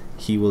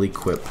 he will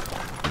equip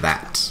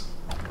that.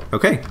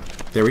 Okay,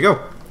 there we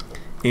go.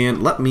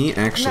 And let me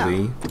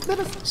actually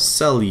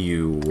sell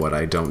you what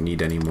I don't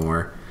need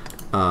anymore.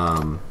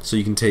 So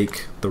you can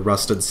take the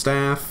rusted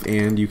staff,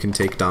 and you can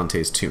take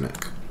Dante's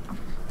tunic.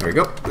 There we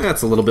go.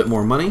 That's a little bit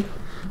more money.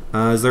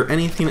 Is there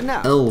anything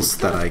else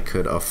that I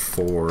could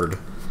afford?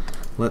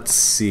 Let's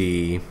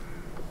see.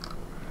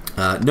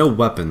 No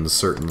weapons,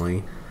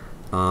 certainly.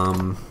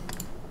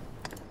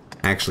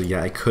 Actually,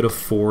 yeah, I could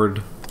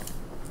afford...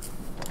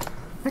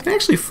 I can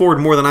actually afford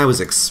more than I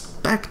was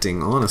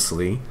expecting,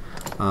 honestly.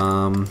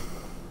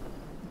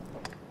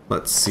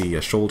 Let's see,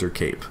 a shoulder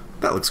cape.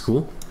 That looks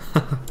cool.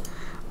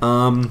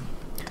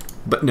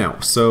 But no,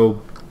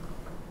 so...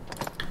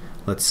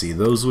 Let's see,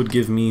 those would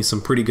give me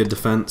some pretty good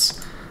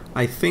defense.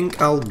 I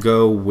think I'll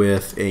go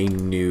with a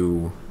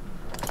new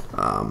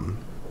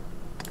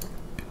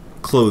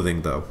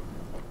clothing, though.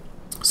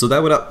 So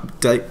that would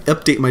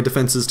update my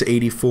defenses to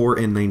 84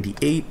 and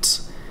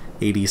 98,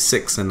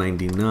 86 and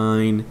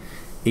 99,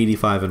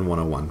 85 and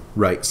 101.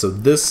 Right, so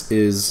this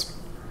is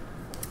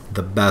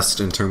the best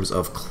in terms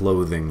of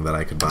clothing that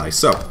I could buy.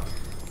 So,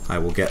 I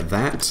will get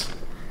that,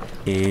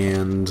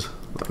 and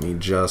let me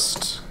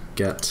just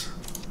get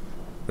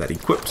that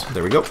equipped.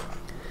 There we go.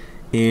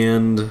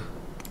 And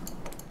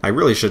I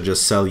really should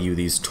just sell you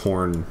these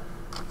torn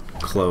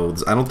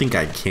clothes. I don't think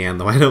I can,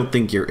 though. I don't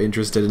think you're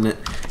interested in it.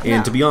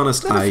 And to be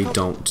honest, I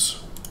don't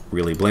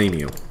really blame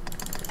you.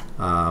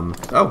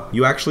 Oh,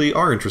 you actually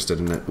are interested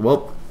in it.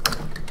 Well,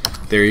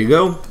 there you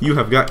go. You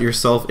have got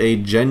yourself a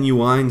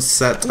genuine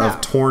set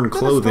of torn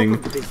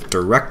clothing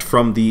direct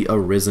from the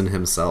Arisen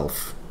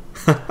himself.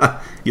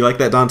 You like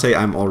that, Dante?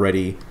 I'm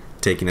already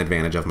taking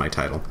advantage of my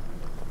title.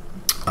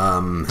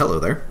 Hello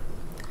there.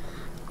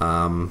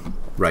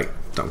 Right,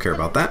 don't care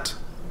about that.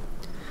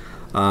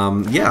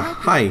 Yeah,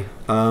 hi.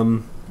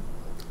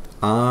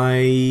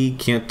 I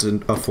can't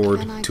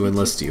afford to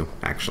enlist you,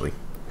 actually.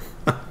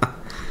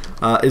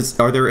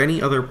 Are there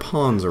any other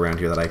pawns around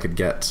here that I could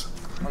get?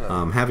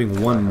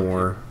 Having one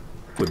more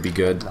would be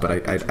good, but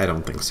I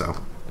don't think so.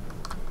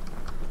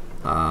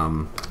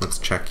 Let's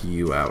check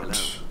you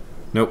out.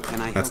 Nope,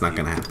 that's not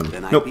gonna happen.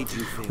 Nope.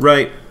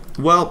 Right.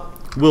 Well,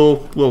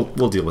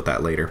 we'll deal with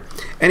that later.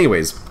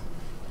 Anyways,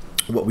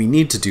 what we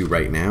need to do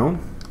right now,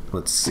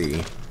 let's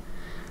see.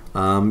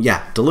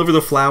 Yeah, deliver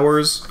the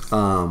flowers.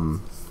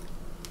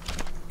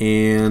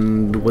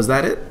 And was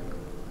that it?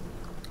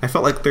 I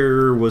felt like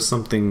there was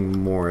something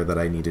more that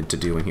I needed to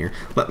do in here.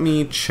 Let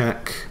me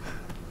check.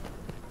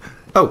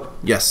 Oh,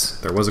 yes,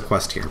 there was a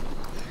quest here.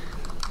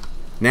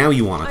 Now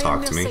you want to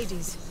talk to me.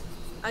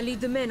 I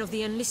lead the men of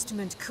the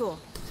enlistment corps.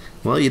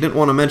 Well, you didn't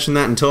want to mention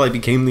that until I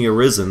became the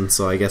Arisen,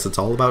 so I guess it's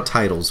all about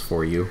titles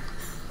for you.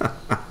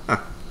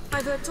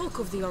 I've heard talk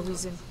of the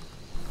Arisen.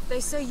 They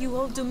say you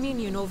hold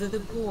dominion over the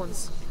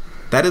pawns.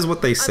 That is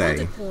what they say. I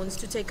wanted pawns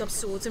to take up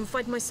swords and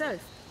fight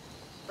myself,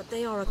 but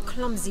they are a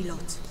clumsy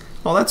lot.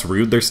 Oh, that's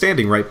rude. They're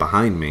standing right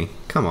behind me.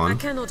 Come on. I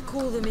cannot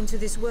call them into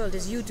this world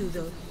as you do,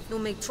 though, nor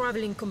make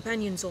traveling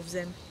companions of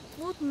them.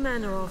 What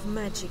manner of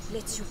magic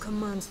lets you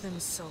command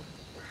them so?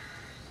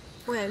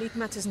 Well, it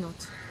matters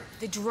not.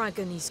 The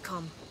dragon is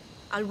come.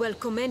 I'll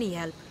welcome any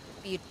help,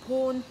 be it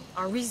pawn,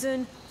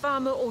 arisen,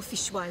 farmer, or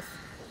fishwife.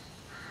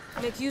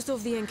 Make use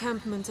of the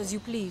encampment as you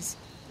please.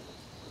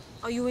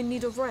 Are you in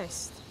need of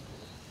rest?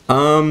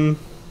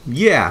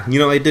 Yeah. You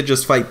know, I did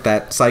just fight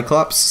that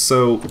Cyclops,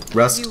 so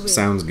rest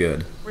sounds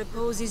good.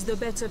 Repose is the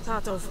better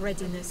part of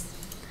readiness.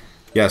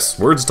 Yes,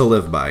 words to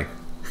live by.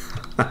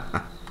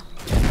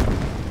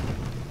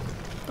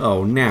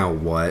 Oh, now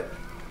what?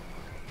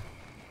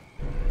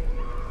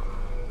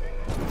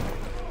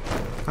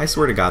 I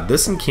swear to God,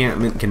 this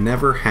encampment can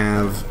never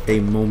have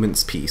a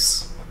moment's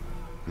peace.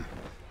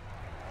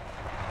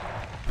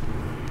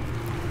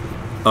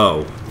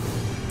 Oh.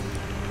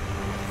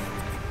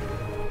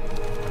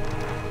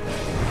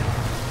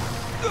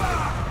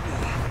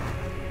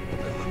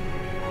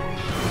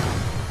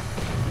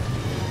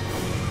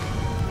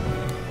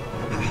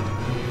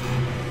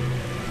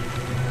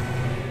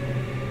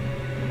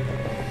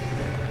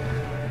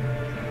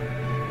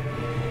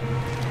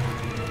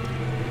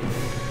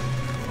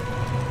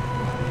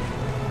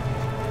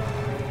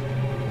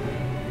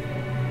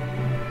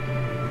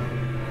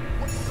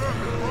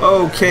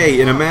 Okay,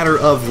 in a matter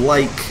of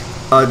like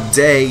a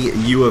day,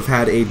 you have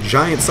had a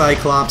giant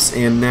Cyclops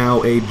and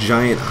now a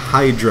giant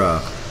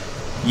Hydra.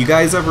 You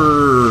guys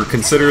ever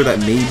consider that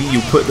maybe you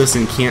put this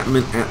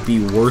encampment at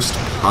the worst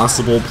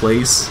possible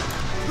place?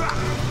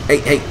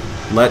 Hey,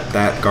 let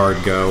that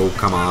guard go,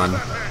 come on.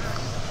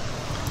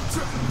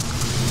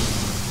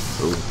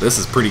 Ooh, this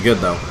is pretty good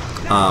though.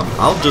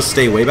 I'll just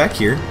stay way back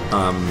here.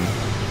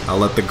 I'll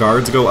let the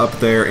guards go up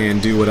there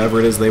and do whatever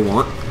it is they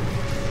want.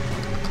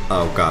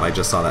 Oh god, I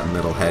just saw that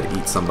middle head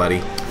eat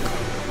somebody.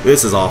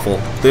 This is awful.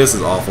 This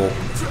is awful.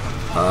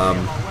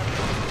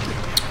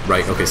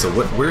 Right, okay, so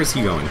where is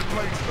he going?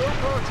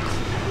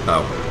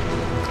 Oh.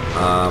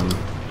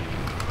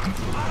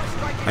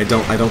 I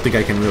don't think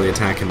I can really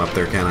attack him up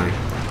there, can I?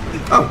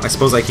 Oh, I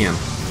suppose I can.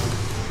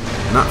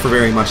 Not for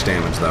very much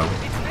damage, though.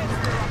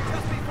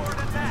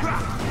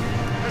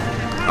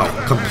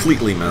 Oh,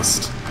 completely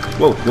missed.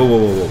 Whoa, whoa, whoa,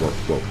 whoa,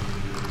 whoa,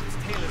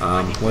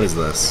 whoa. What is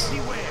this?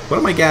 What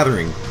am I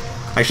gathering?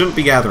 I shouldn't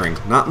be gathering.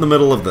 Not in the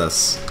middle of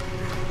this.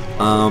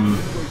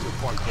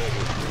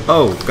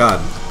 Oh, God.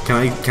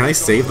 Can I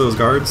save those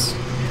guards?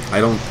 I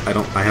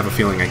have a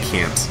feeling I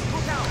can't.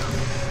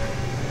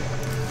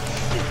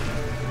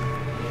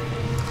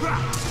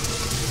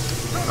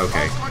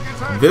 Okay.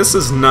 This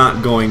is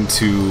not going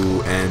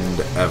to end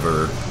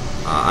ever.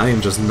 I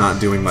am just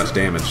not doing much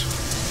damage.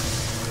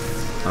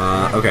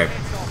 Okay.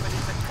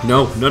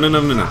 No, no, no, no,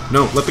 no, no.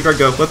 No, let the guard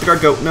go. Let the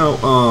guard go. No.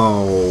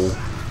 Oh.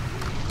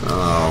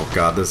 Oh,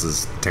 God, this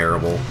is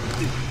terrible.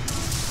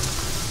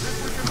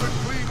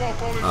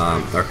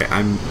 Okay,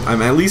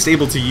 I'm at least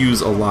able to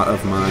use a lot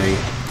of my...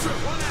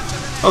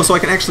 Oh, so I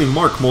can actually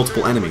mark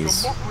multiple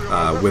enemies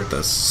with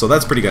this. So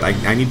that's pretty good.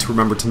 I need to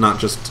remember to not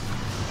just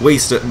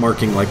waste it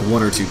marking like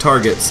 1 or 2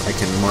 targets. I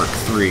can mark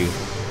 3.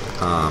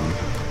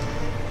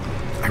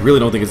 I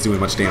really don't think it's doing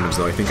much damage,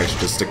 though. I think I should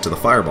just stick to the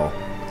fireball.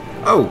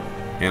 Oh!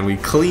 And we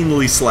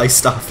cleanly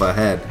sliced off a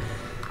head.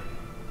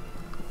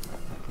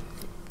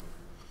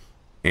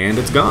 And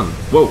it's gone.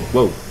 Whoa,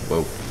 whoa,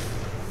 whoa.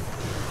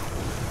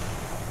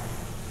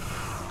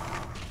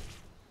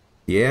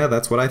 Yeah,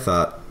 that's what I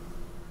thought.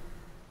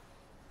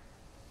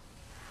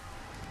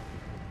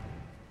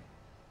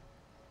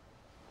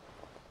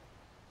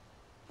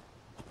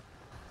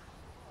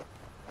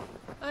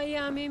 I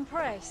am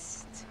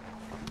impressed.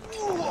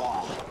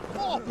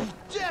 I'll be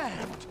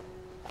damned!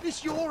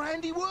 This your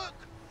handiwork?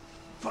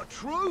 For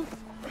truth?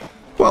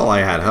 Well,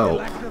 I had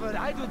hope.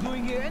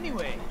 doing here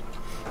anyway?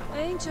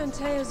 Ancient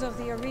tales of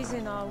the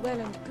Arisen are well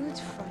and good,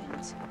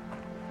 friend.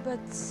 But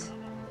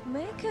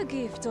make a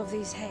gift of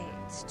these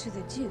heads to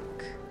the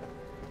Duke,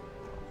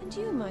 and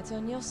you might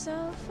earn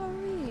yourself a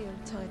real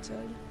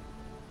title.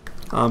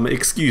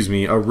 Excuse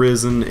me,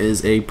 Arisen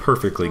is a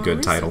perfectly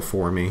good title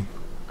for me.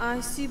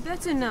 I see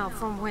better now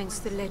from whence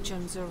the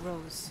legends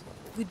arose.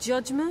 Good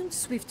judgment,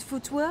 swift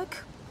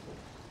footwork.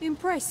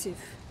 Impressive,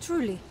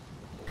 truly.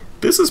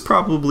 This is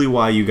probably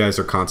why you guys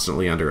are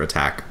constantly under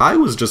attack. I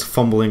was just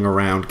fumbling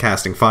around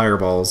casting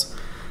fireballs,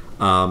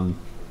 and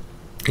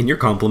you're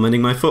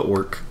complimenting my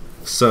footwork.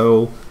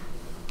 So,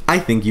 I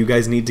think you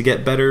guys need to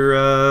get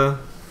better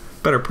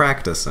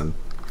practicing.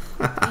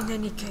 In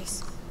any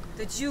case,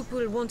 the Duke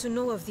will want to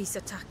know of this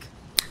attack.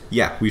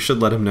 Yeah, we should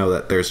let him know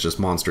that there's just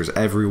monsters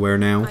everywhere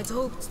now. I'd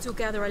hoped to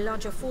gather a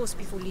larger force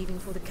before leaving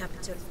for the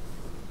capital.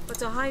 But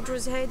the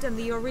Hydra's head and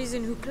the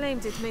Arisen who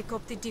claimed it make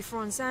up the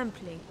difference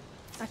amply.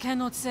 I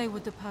cannot say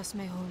what the past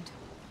may hold.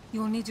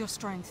 You'll need your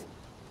strength.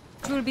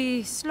 It will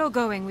be slow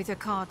going with your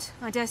cart.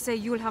 I dare say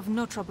you'll have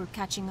no trouble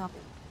catching up.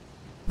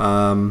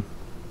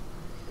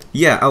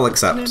 Yeah, I'll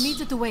accept. We'll meet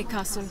at the Way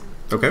Castle.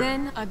 Okay. Till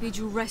then, I bid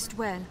you rest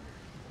well.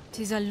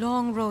 'Tis a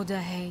long road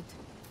ahead.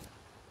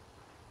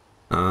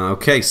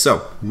 Okay,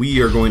 so we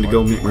are going to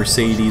go meet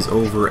Mercedes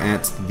over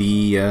at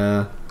the,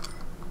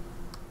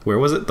 where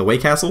was it? The Way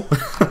Castle?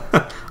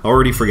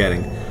 Already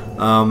forgetting.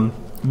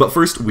 But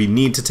first, we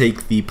need to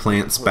take the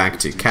plants back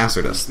to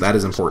Cassardus. That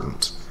is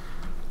important.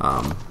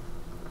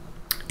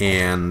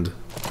 And,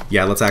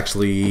 yeah, let's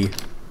actually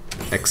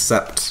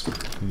accept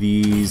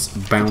these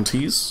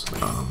bounties.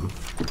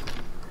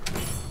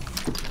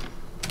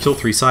 Kill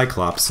 3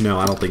 Cyclops. No,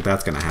 I don't think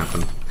that's going to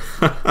happen.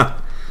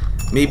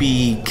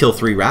 Maybe kill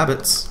 3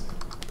 rabbits.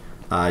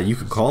 You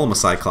could call him a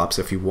Cyclops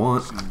if you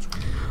want.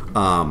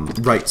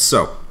 Right,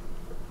 so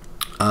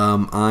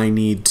I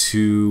need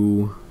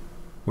to...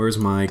 Where's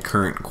my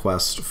current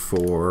quest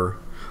for...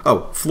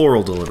 Oh,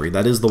 floral delivery.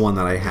 That is the one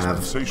that I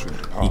have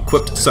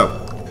equipped. So,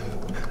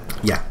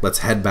 yeah, let's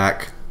head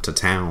back to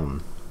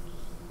town.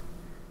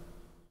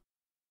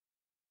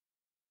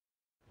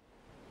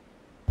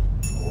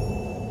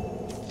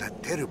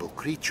 That terrible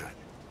creature.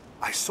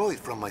 I saw it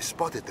from my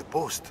spot at the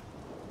post.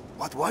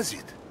 What was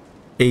it?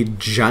 A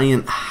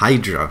giant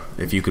Hydra,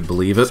 if you could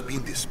believe it. It's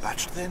been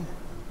dispatched then?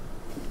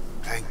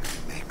 Thank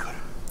you, Maker.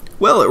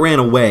 Well, it ran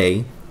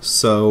away,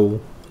 so...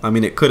 I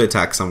mean, it could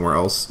attack somewhere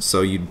else,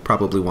 so you'd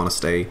probably want to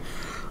stay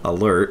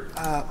alert.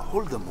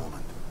 Hold a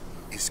moment.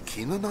 Is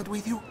Kina not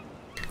with you?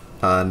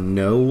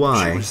 No,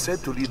 why? She was said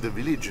to leave the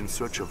village in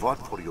search of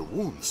art for your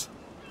wounds.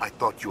 I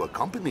thought you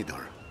accompanied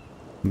her.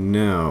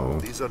 No.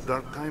 These are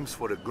dark times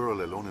for a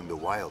girl alone in the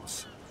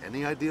wilds.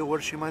 Any idea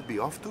where she might be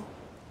off to?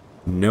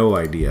 No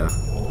idea.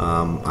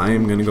 I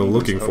am gonna go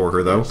looking for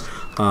her though.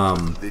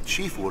 The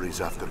chief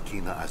worries after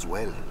Kina as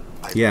well.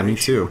 Yeah, me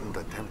She too. wouldn't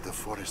attempt the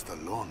forest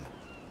alone.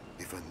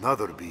 If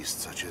another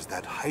beast such as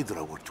that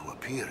Hydra were to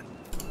appear.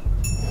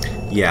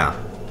 Yeah,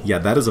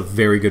 that is a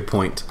very good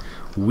point.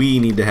 We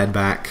need to head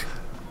back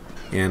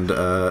and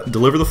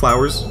deliver the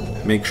flowers,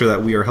 make sure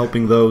that we are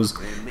helping those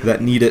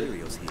that need it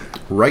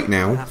right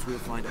now,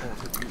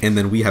 and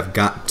then we have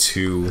got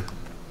to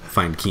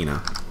find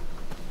Kina.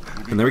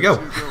 And there we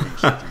go.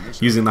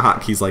 Using the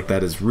hotkeys like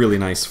that is really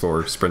nice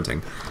for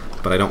sprinting,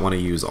 but I don't want to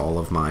use all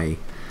of my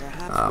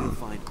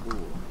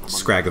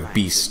scrag of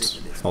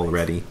beast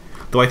already.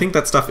 Though I think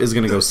that stuff is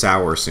going to go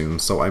sour soon,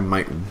 so I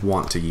might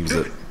want to use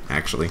it,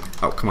 actually.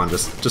 Oh, come on,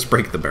 just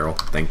break the barrel.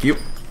 Thank you.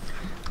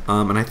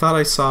 And I thought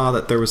I saw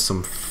that there was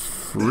some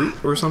fruit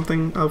or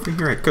something over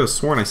here. I could have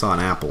sworn I saw an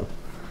apple.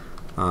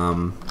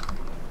 I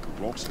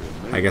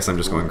guess I'm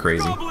just going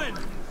crazy.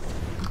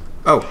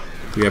 Oh,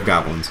 we have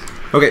goblins.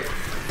 Okay,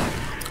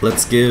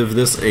 let's give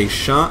this a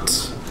shot.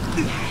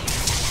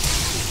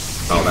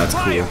 Oh, that's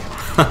cool.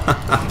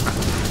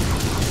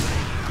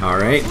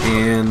 Alright,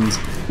 and...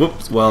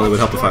 whoops, well, it would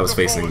help if I was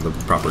facing the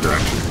proper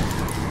direction.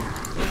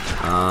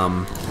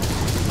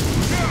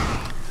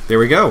 There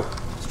we go.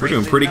 We're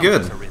doing pretty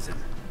good.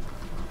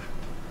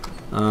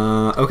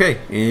 Okay,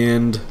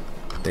 and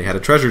they had a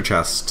treasure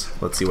chest.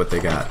 Let's see what they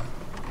got.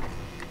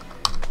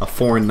 A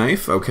foreign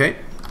knife, okay.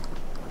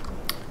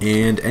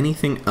 And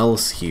anything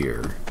else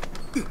here?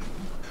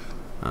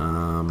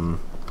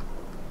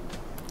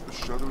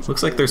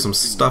 Looks like there's some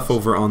stuff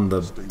over on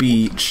the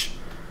beach,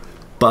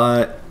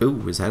 but...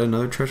 ooh, is that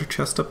another treasure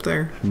chest up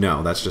there?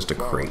 No, that's just a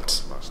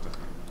crate.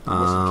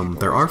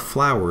 There are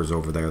flowers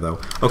over there,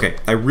 though. Okay,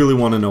 I really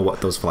want to know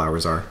what those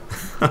flowers are.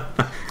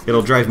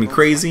 It'll drive me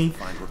crazy,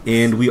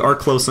 and we are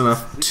close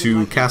enough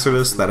to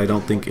Cassardus that I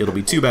don't think it'll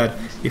be too bad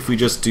if we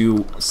just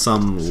do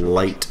some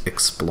light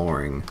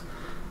exploring.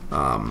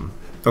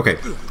 Okay,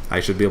 I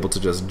should be able to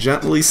just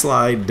gently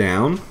slide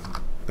down.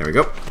 There we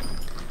go.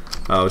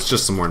 Oh, it's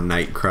just some more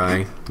night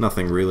cry.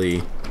 Nothing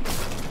really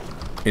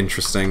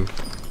interesting.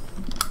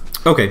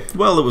 Okay,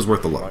 well, it was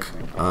worth a look.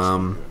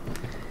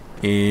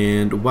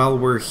 And while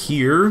we're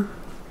here,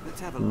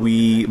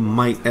 we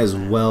might as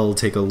well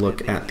take a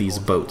look at these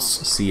boats,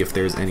 see if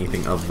there's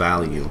anything of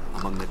value.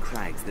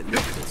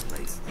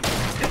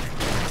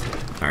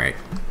 Alright.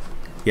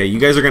 Yeah, you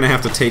guys are going to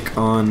have to take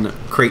on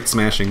crate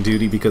smashing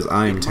duty because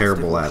I am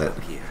terrible at it.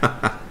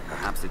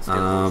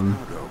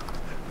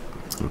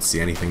 Let's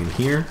see, anything in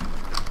here?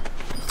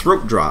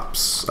 Throat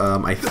drops.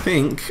 I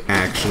think,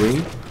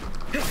 actually,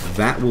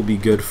 that will be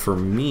good for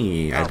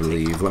me, I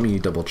believe. Let me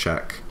double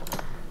check.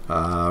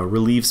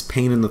 Relieves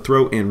pain in the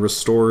throat and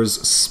restores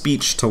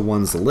speech to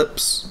one's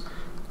lips.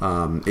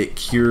 It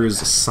cures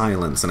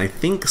silence, and I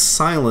think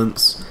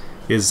silence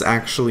is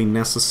actually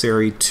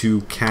necessary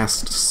to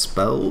cast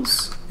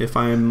spells, if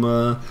I'm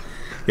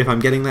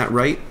getting that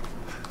right.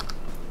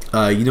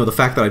 You know, the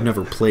fact that I've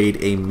never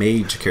played a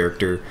mage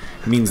character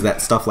means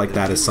that stuff like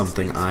that is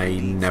something I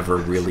never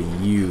really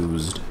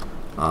used.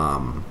 So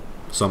I'm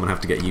gonna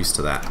have to get used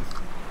to that.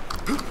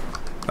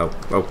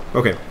 Oh,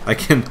 okay.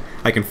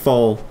 I can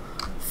fall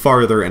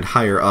farther and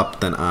higher up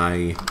than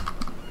I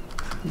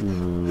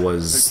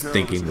was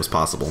thinking was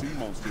possible.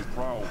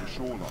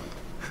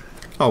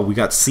 Oh, we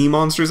got sea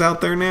monsters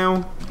out there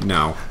now?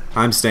 No,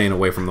 I'm staying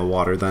away from the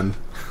water then.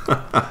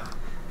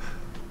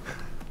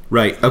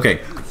 Right,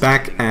 okay,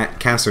 back at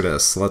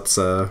Cassardus. Let's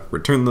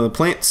return the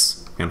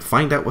plants and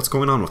find out what's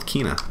going on with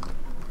Kina.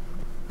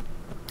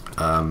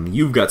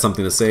 You've got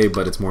something to say,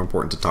 but it's more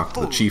important to talk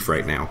to the chief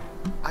right now.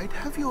 I'd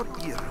have your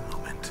ear a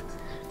moment.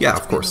 Yeah,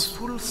 of course. It's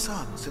been a full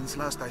sun since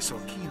last I saw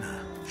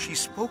Kina. She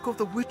spoke of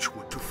the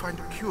Witchwood to find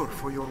a cure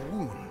for your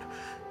wound.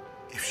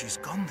 If she's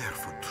gone there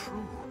for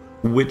true.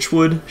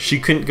 Witchwood? She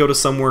couldn't go to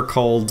somewhere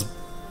called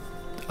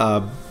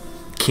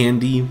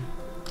Candy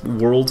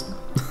World?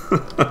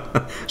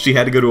 She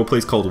had to go to a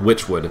place called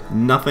Witchwood.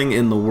 Nothing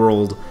in the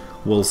world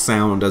will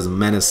sound as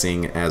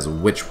menacing as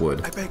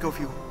Witchwood. I beg of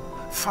you,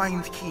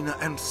 find Kina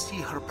and see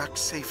her back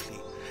safely,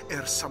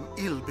 ere some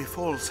ill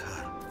befalls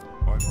her.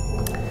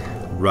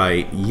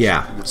 Right,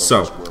 yeah.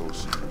 So,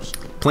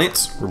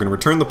 plants, we're going to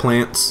return the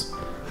plants,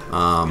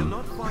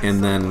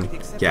 and then,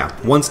 yeah,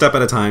 one step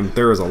at a time.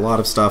 There is a lot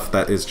of stuff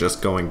that is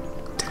just going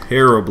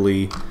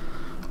terribly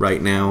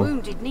right now.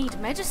 Wounded need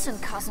medicine,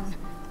 cousin.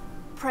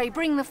 Pray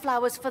bring the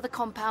flowers for the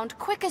compound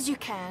quick as you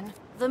can.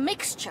 The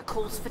mixture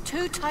calls for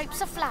 2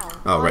 types of flower.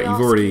 Oh right,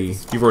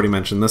 you've already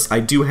mentioned this. I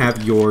do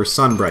have your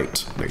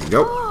Sunbright. There you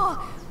go.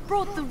 Oh,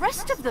 brought the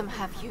rest of them,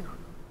 have you?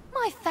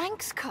 My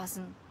thanks,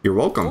 cousin. You're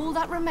welcome. All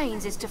that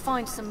remains is to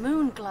find some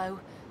moon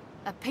glow.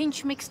 A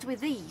pinch mixed with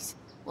these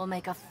will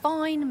make a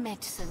fine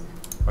medicine.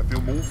 I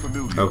feel more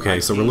familiar. Okay,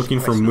 so we're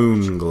looking for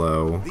moon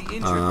glow.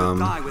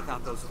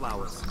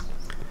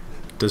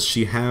 Does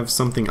she have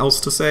something else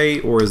to say,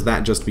 or is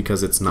that just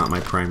because it's not my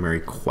primary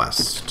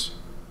quest?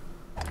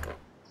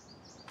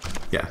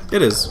 Yeah,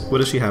 it is. What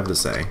does she have to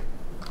say?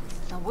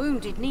 The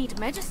wounded need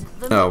medicine.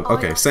 Oh,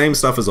 okay. Same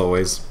stuff as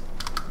always.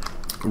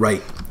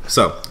 Right.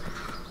 So,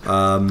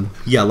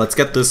 yeah, let's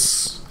get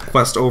this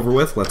quest over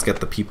with. Let's get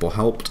the people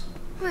helped.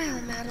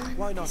 Well,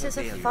 Madeline, this is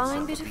a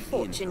fine bit of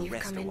fortune you've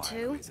come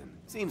into.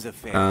 Seems a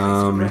fair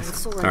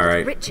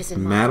alright.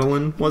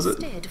 Madeline, was it?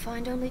 Instead,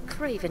 find only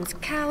cravens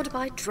cowed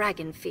by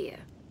dragon fear.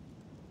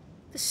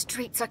 The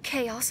streets are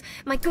chaos,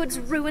 my goods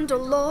ruined or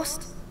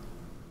lost.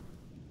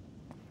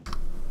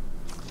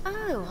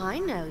 Oh, I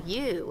know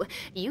you.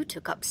 You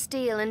took up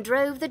steel and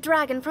drove the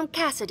dragon from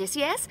Cassidus,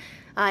 yes?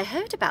 I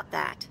heard about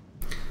that.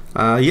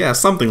 Yeah,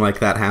 something like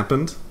that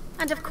happened.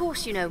 And of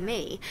course you know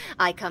me.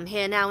 I come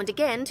here now and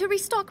again to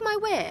restock my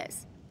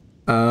wares.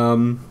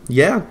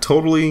 Yeah,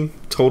 totally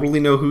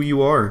know who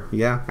you are.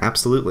 Yeah,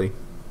 absolutely.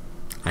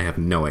 I have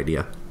no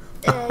idea.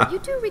 You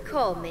do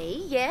recall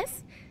me,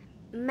 yes?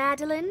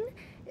 Madeline?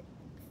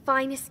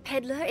 Finest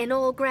peddler in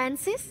all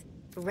Grancis?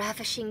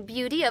 Ravishing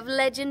beauty of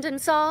legend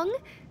and song?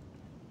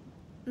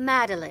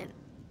 Madeline.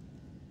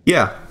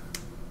 Yeah,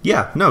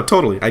 no,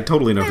 totally. I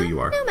totally know who you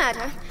are. No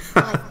matter.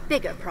 I've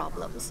bigger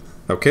problems.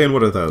 Okay, and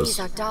what are those? These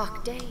are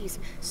dark days,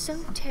 so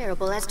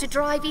terrible as to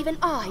drive even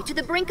I to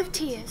the brink of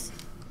tears.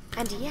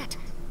 And yet,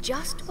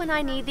 just when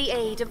I need the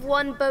aid of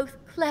one both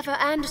clever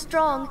and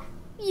strong,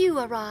 you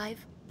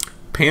arrive.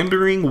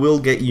 Pandering will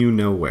get you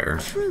nowhere.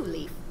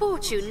 Truly,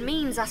 fortune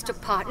means us to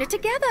partner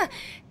together.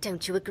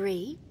 Don't you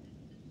agree?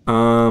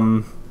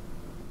 No,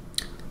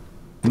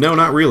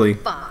 not really.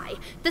 Fie.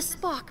 The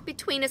spark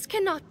between us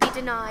cannot be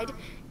denied.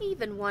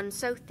 Even one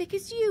so thick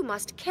as you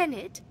must ken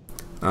it.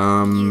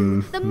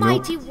 You, the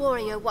mighty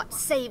warrior what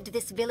saved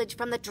this village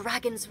from the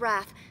dragon's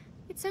wrath.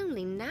 It's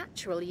only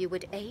natural you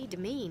would aid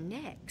me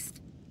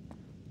next.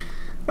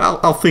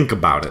 I'll think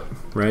about it,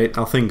 right?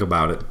 I'll think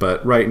about it,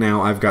 but right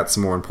now I've got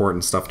some more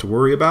important stuff to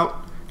worry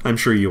about. I'm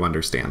sure you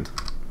understand.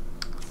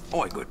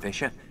 Oi, good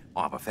fisher.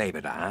 I have a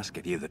favour to ask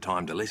if you've the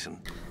time to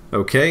listen.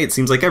 Okay, it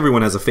seems like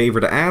everyone has a favor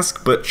to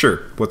ask, but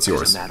sure, what's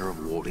yours? It's a matter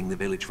of warding the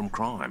village from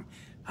crime.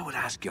 I would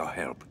ask your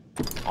help.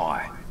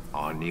 I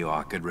knew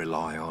I could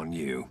rely on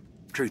you.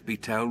 Truth be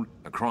told,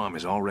 the crime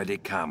has already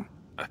come.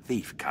 A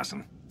thief,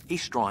 cousin. He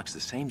strikes the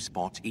same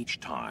spots each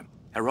time.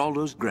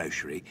 Geraldo's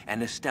grocery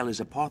and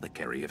Estella's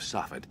apothecary have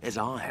suffered, as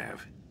I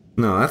have.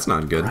 No, that's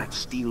not good. Rat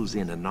steals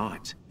in at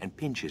night and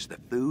pinches the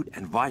food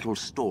and vital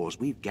stores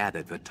we've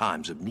gathered for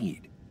times of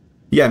need.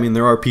 Yeah, I mean,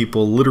 there are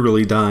people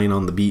literally dying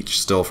on the beach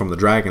still from the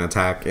dragon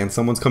attack, and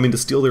someone's coming to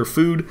steal their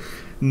food?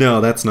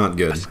 No, that's not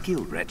good. A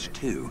skilled wretch,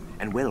 too,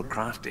 and well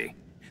crafty.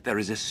 There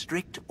is a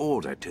strict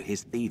order to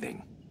his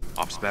thieving.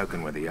 I've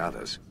spoken with the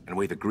others, and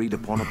we've agreed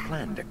upon a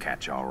plan to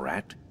catch our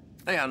rat.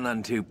 They are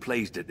none too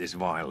pleased at this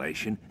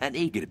violation, and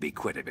eager to be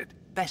quit of it.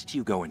 Best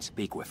you go and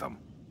speak with them.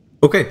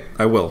 Okay,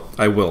 I will.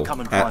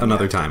 At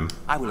another time.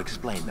 I will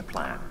explain the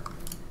plan.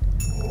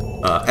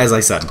 As I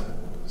said,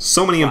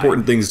 so many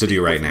important things to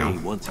do right now.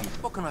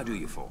 What can I do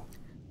you for?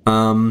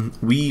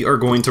 We are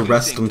going to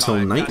rest until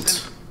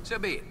night. So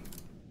be it.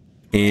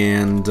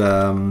 And,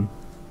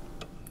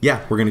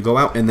 yeah, we're gonna go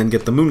out and then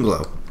get the moon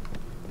glow.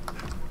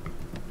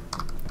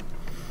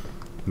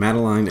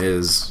 Madeline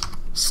is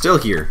still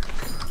here.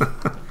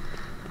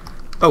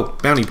 Oh,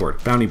 bounty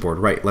board,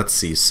 right, let's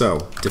see.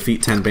 So,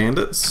 defeat 10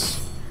 bandits,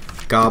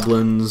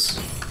 goblins,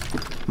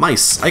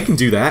 mice, I can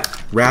do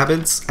that.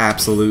 Rabbits,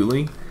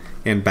 absolutely,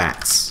 and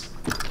bats.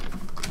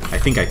 I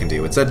think I can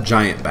do. It said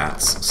giant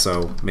bats,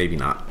 so maybe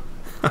not.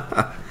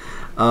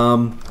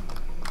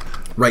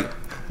 Right,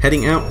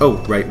 heading out.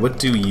 Oh, right, what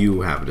do you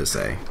have to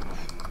say?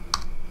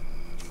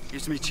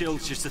 Gives me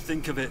chills just to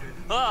think of it.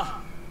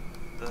 I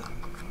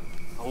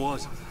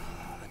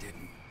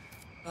didn't.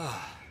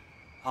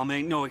 I'll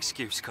make no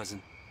excuse,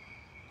 cousin.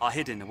 I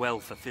hid in the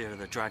well for fear of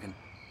the dragon.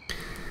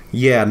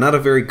 Yeah, not a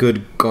very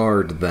good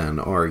guard then,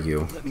 are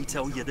you? Let me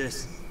tell you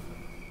this.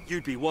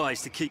 You'd be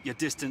wise to keep your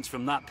distance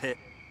from that pit.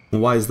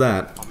 Why is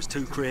that? I was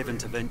too craven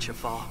to venture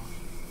far.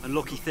 And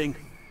lucky thing,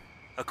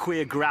 a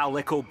queer growl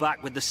echoed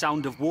back with the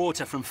sound of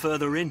water from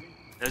further in.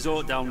 There's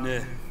aught down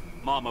there.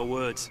 Mark my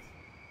words.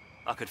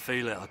 I could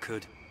feel it, I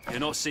could. You'll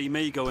not see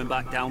me going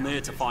back down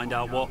there to find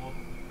out what.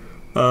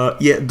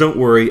 Yeah, don't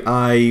worry.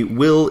 I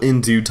will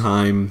in due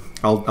time.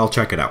 I'll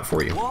check it out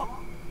for you. What?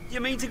 You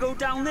mean to go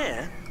down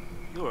there?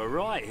 You're a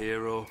right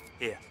hero.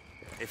 Here,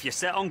 if you're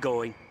set on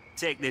going,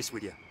 take this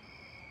with you.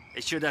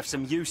 It should have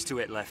some use to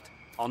it left.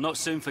 I'll not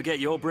soon forget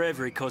your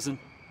bravery, cousin.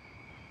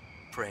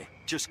 Pray,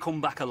 just come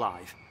back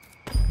alive.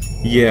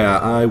 Yeah,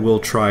 I will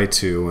try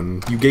to.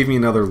 And you gave me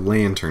another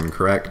lantern,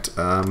 correct?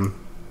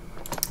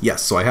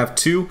 Yes, so I have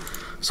 2.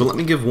 So let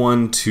me give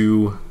one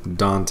to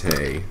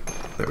Dante.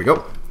 There we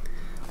go.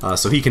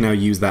 So he can now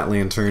use that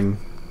lantern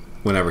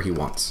whenever he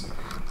wants.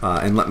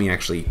 And let me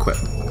actually equip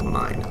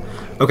mine.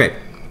 Okay.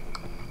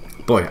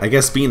 Boy, I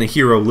guess being a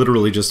hero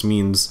literally just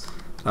means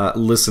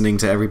listening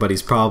to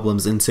everybody's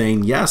problems and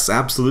saying, yes,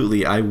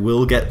 absolutely, I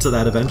will get to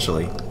that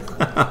eventually.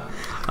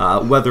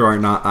 Whether or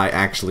not I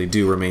actually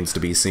do remains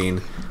to be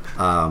seen.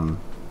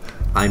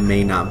 I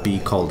may not be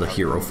called a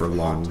hero for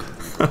long.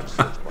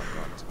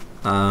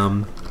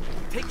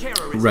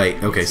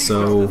 Right, okay,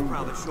 so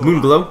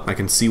Moonglow, I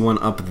can see one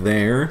up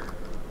there.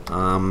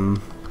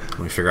 Let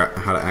me figure out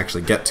how to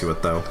actually get to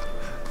it, though.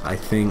 I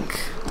think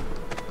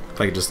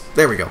if I could just...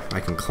 There we go. I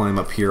can climb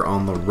up here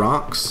on the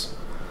rocks.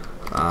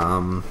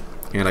 And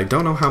I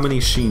don't know how many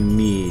she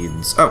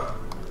needs. Oh!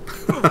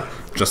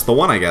 Just the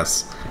one, I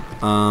guess.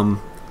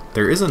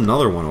 There is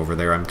another one over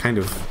there. I'm kind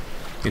of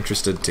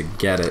interested to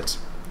get it.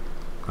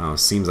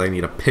 Seems I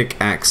need a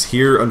pickaxe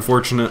here.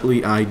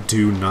 Unfortunately, I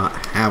do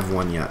not have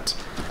one yet.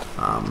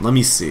 Let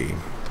me see.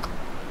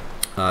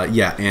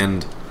 Yeah,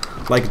 and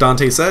like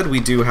Dante said, we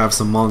do have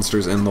some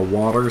monsters in the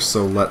water,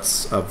 so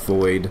let's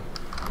avoid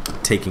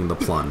taking the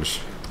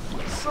plunge.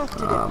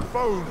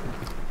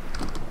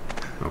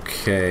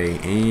 Okay,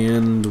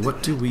 and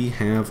what do we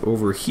have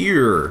over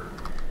here?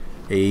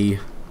 A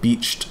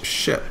beached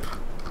ship.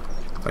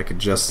 If I could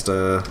just,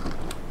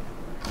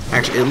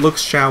 actually, it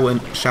looks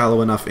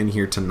shallow enough in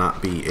here to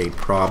not be a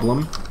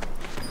problem.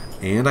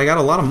 And I got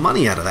a lot of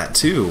money out of that,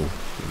 too.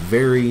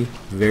 Very,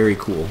 very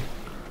cool.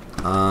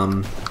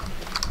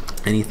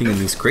 Anything in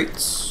these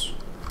crates?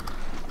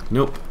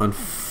 Nope,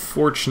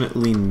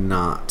 unfortunately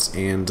not.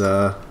 And,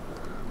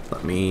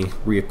 let me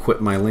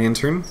re-equip my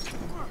lantern.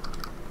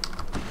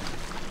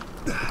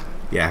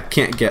 Yeah,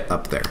 can't get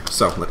up there.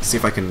 So, let's see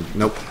if I can...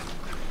 Nope.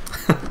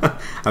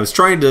 I was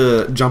trying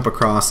to jump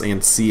across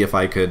and see if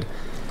I could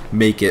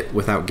make it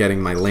without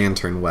getting my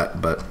lantern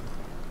wet, but...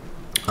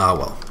 ah,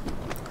 well.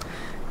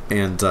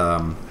 And,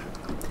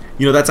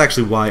 you know, that's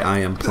actually why I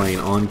am playing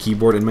on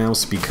keyboard and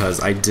mouse, because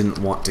I didn't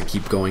want to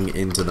keep going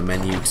into the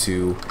menu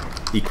to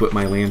equip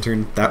my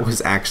lantern. That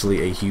was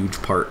actually a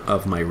huge part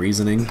of my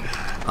reasoning,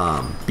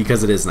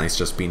 because it is nice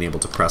just being able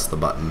to press the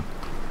button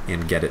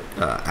and get it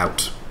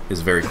out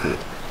is very cool.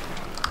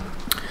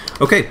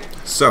 Okay,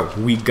 so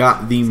we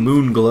got the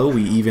Moonglow.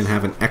 We even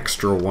have an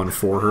extra one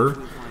for her.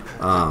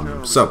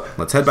 So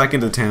let's head back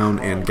into town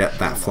and get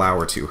that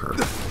flower to her.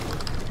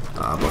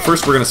 But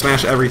first we're going to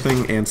smash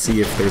everything and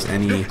see if there's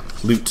any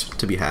loot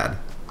to be had.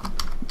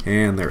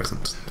 And there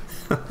isn't.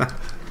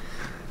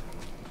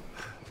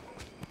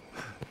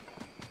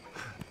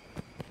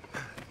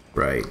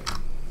 Right.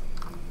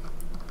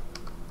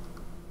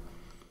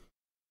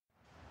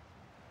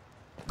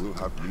 We'll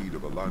have need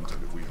of a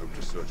lantern if we hope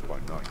to search by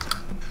night.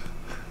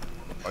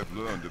 I've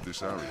learned of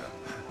this area.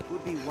 It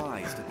would be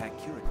wise to pack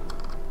curic.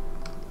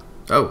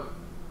 Oh.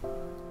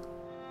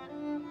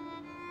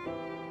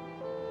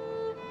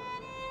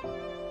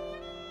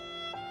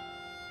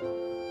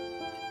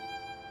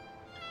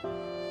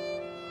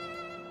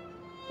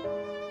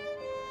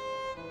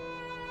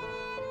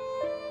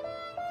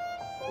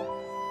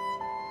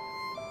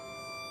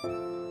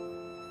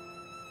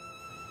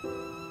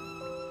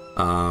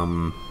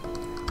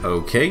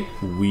 Okay,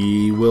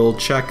 we will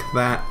check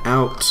that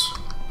out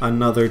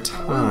another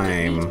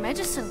time. Need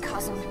medicine,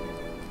 cousin.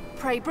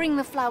 Pray bring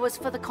the flowers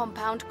for the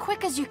compound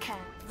quick as you can.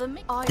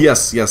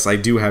 Yes, I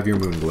do have your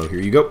Moonglow. Here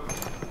you go.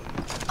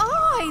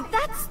 Aye,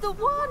 that's the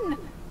one!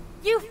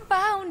 You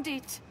found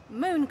it!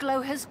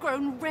 Moonglow has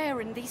grown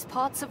rare in these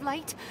parts of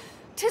late.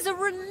 'Tis a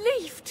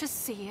relief to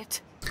see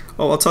it.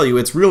 Oh, I'll tell you,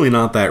 it's really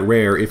not that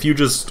rare. If you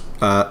just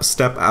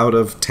step out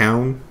of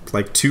town,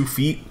 like 2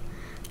 feet,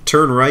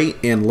 turn right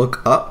and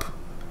look up,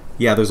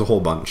 yeah, there's a whole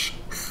bunch.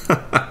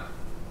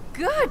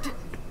 Good!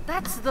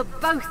 That's the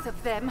both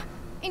of them.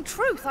 In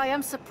truth, I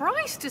am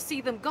surprised to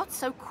see them got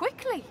so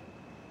quickly.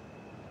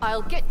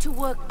 I'll get to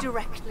work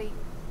directly.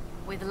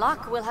 With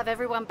luck, we'll have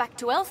everyone back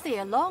to health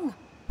ere long.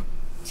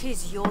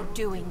 'Tis your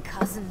doing,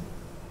 cousin.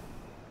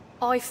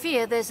 I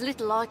fear there's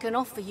little I can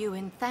offer you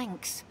in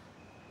thanks.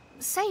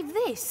 Save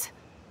this.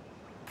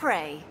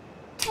 Pray,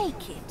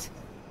 take it.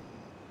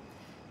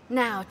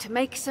 Now, to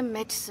make some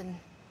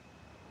medicine.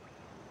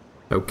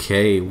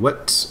 Okay,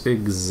 what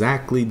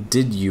exactly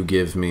did you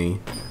give me?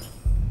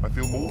 I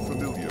feel more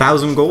familiar.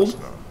 1,000 gold?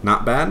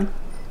 Not bad.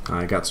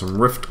 I got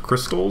some rift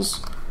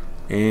crystals.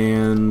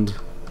 And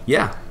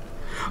yeah.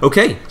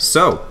 Okay,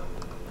 so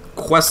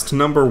quest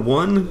number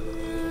 1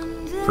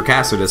 for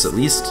Cassius at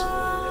least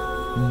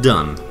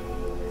done.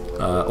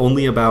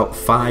 Only about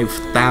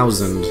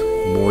 5,000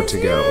 more to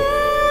go.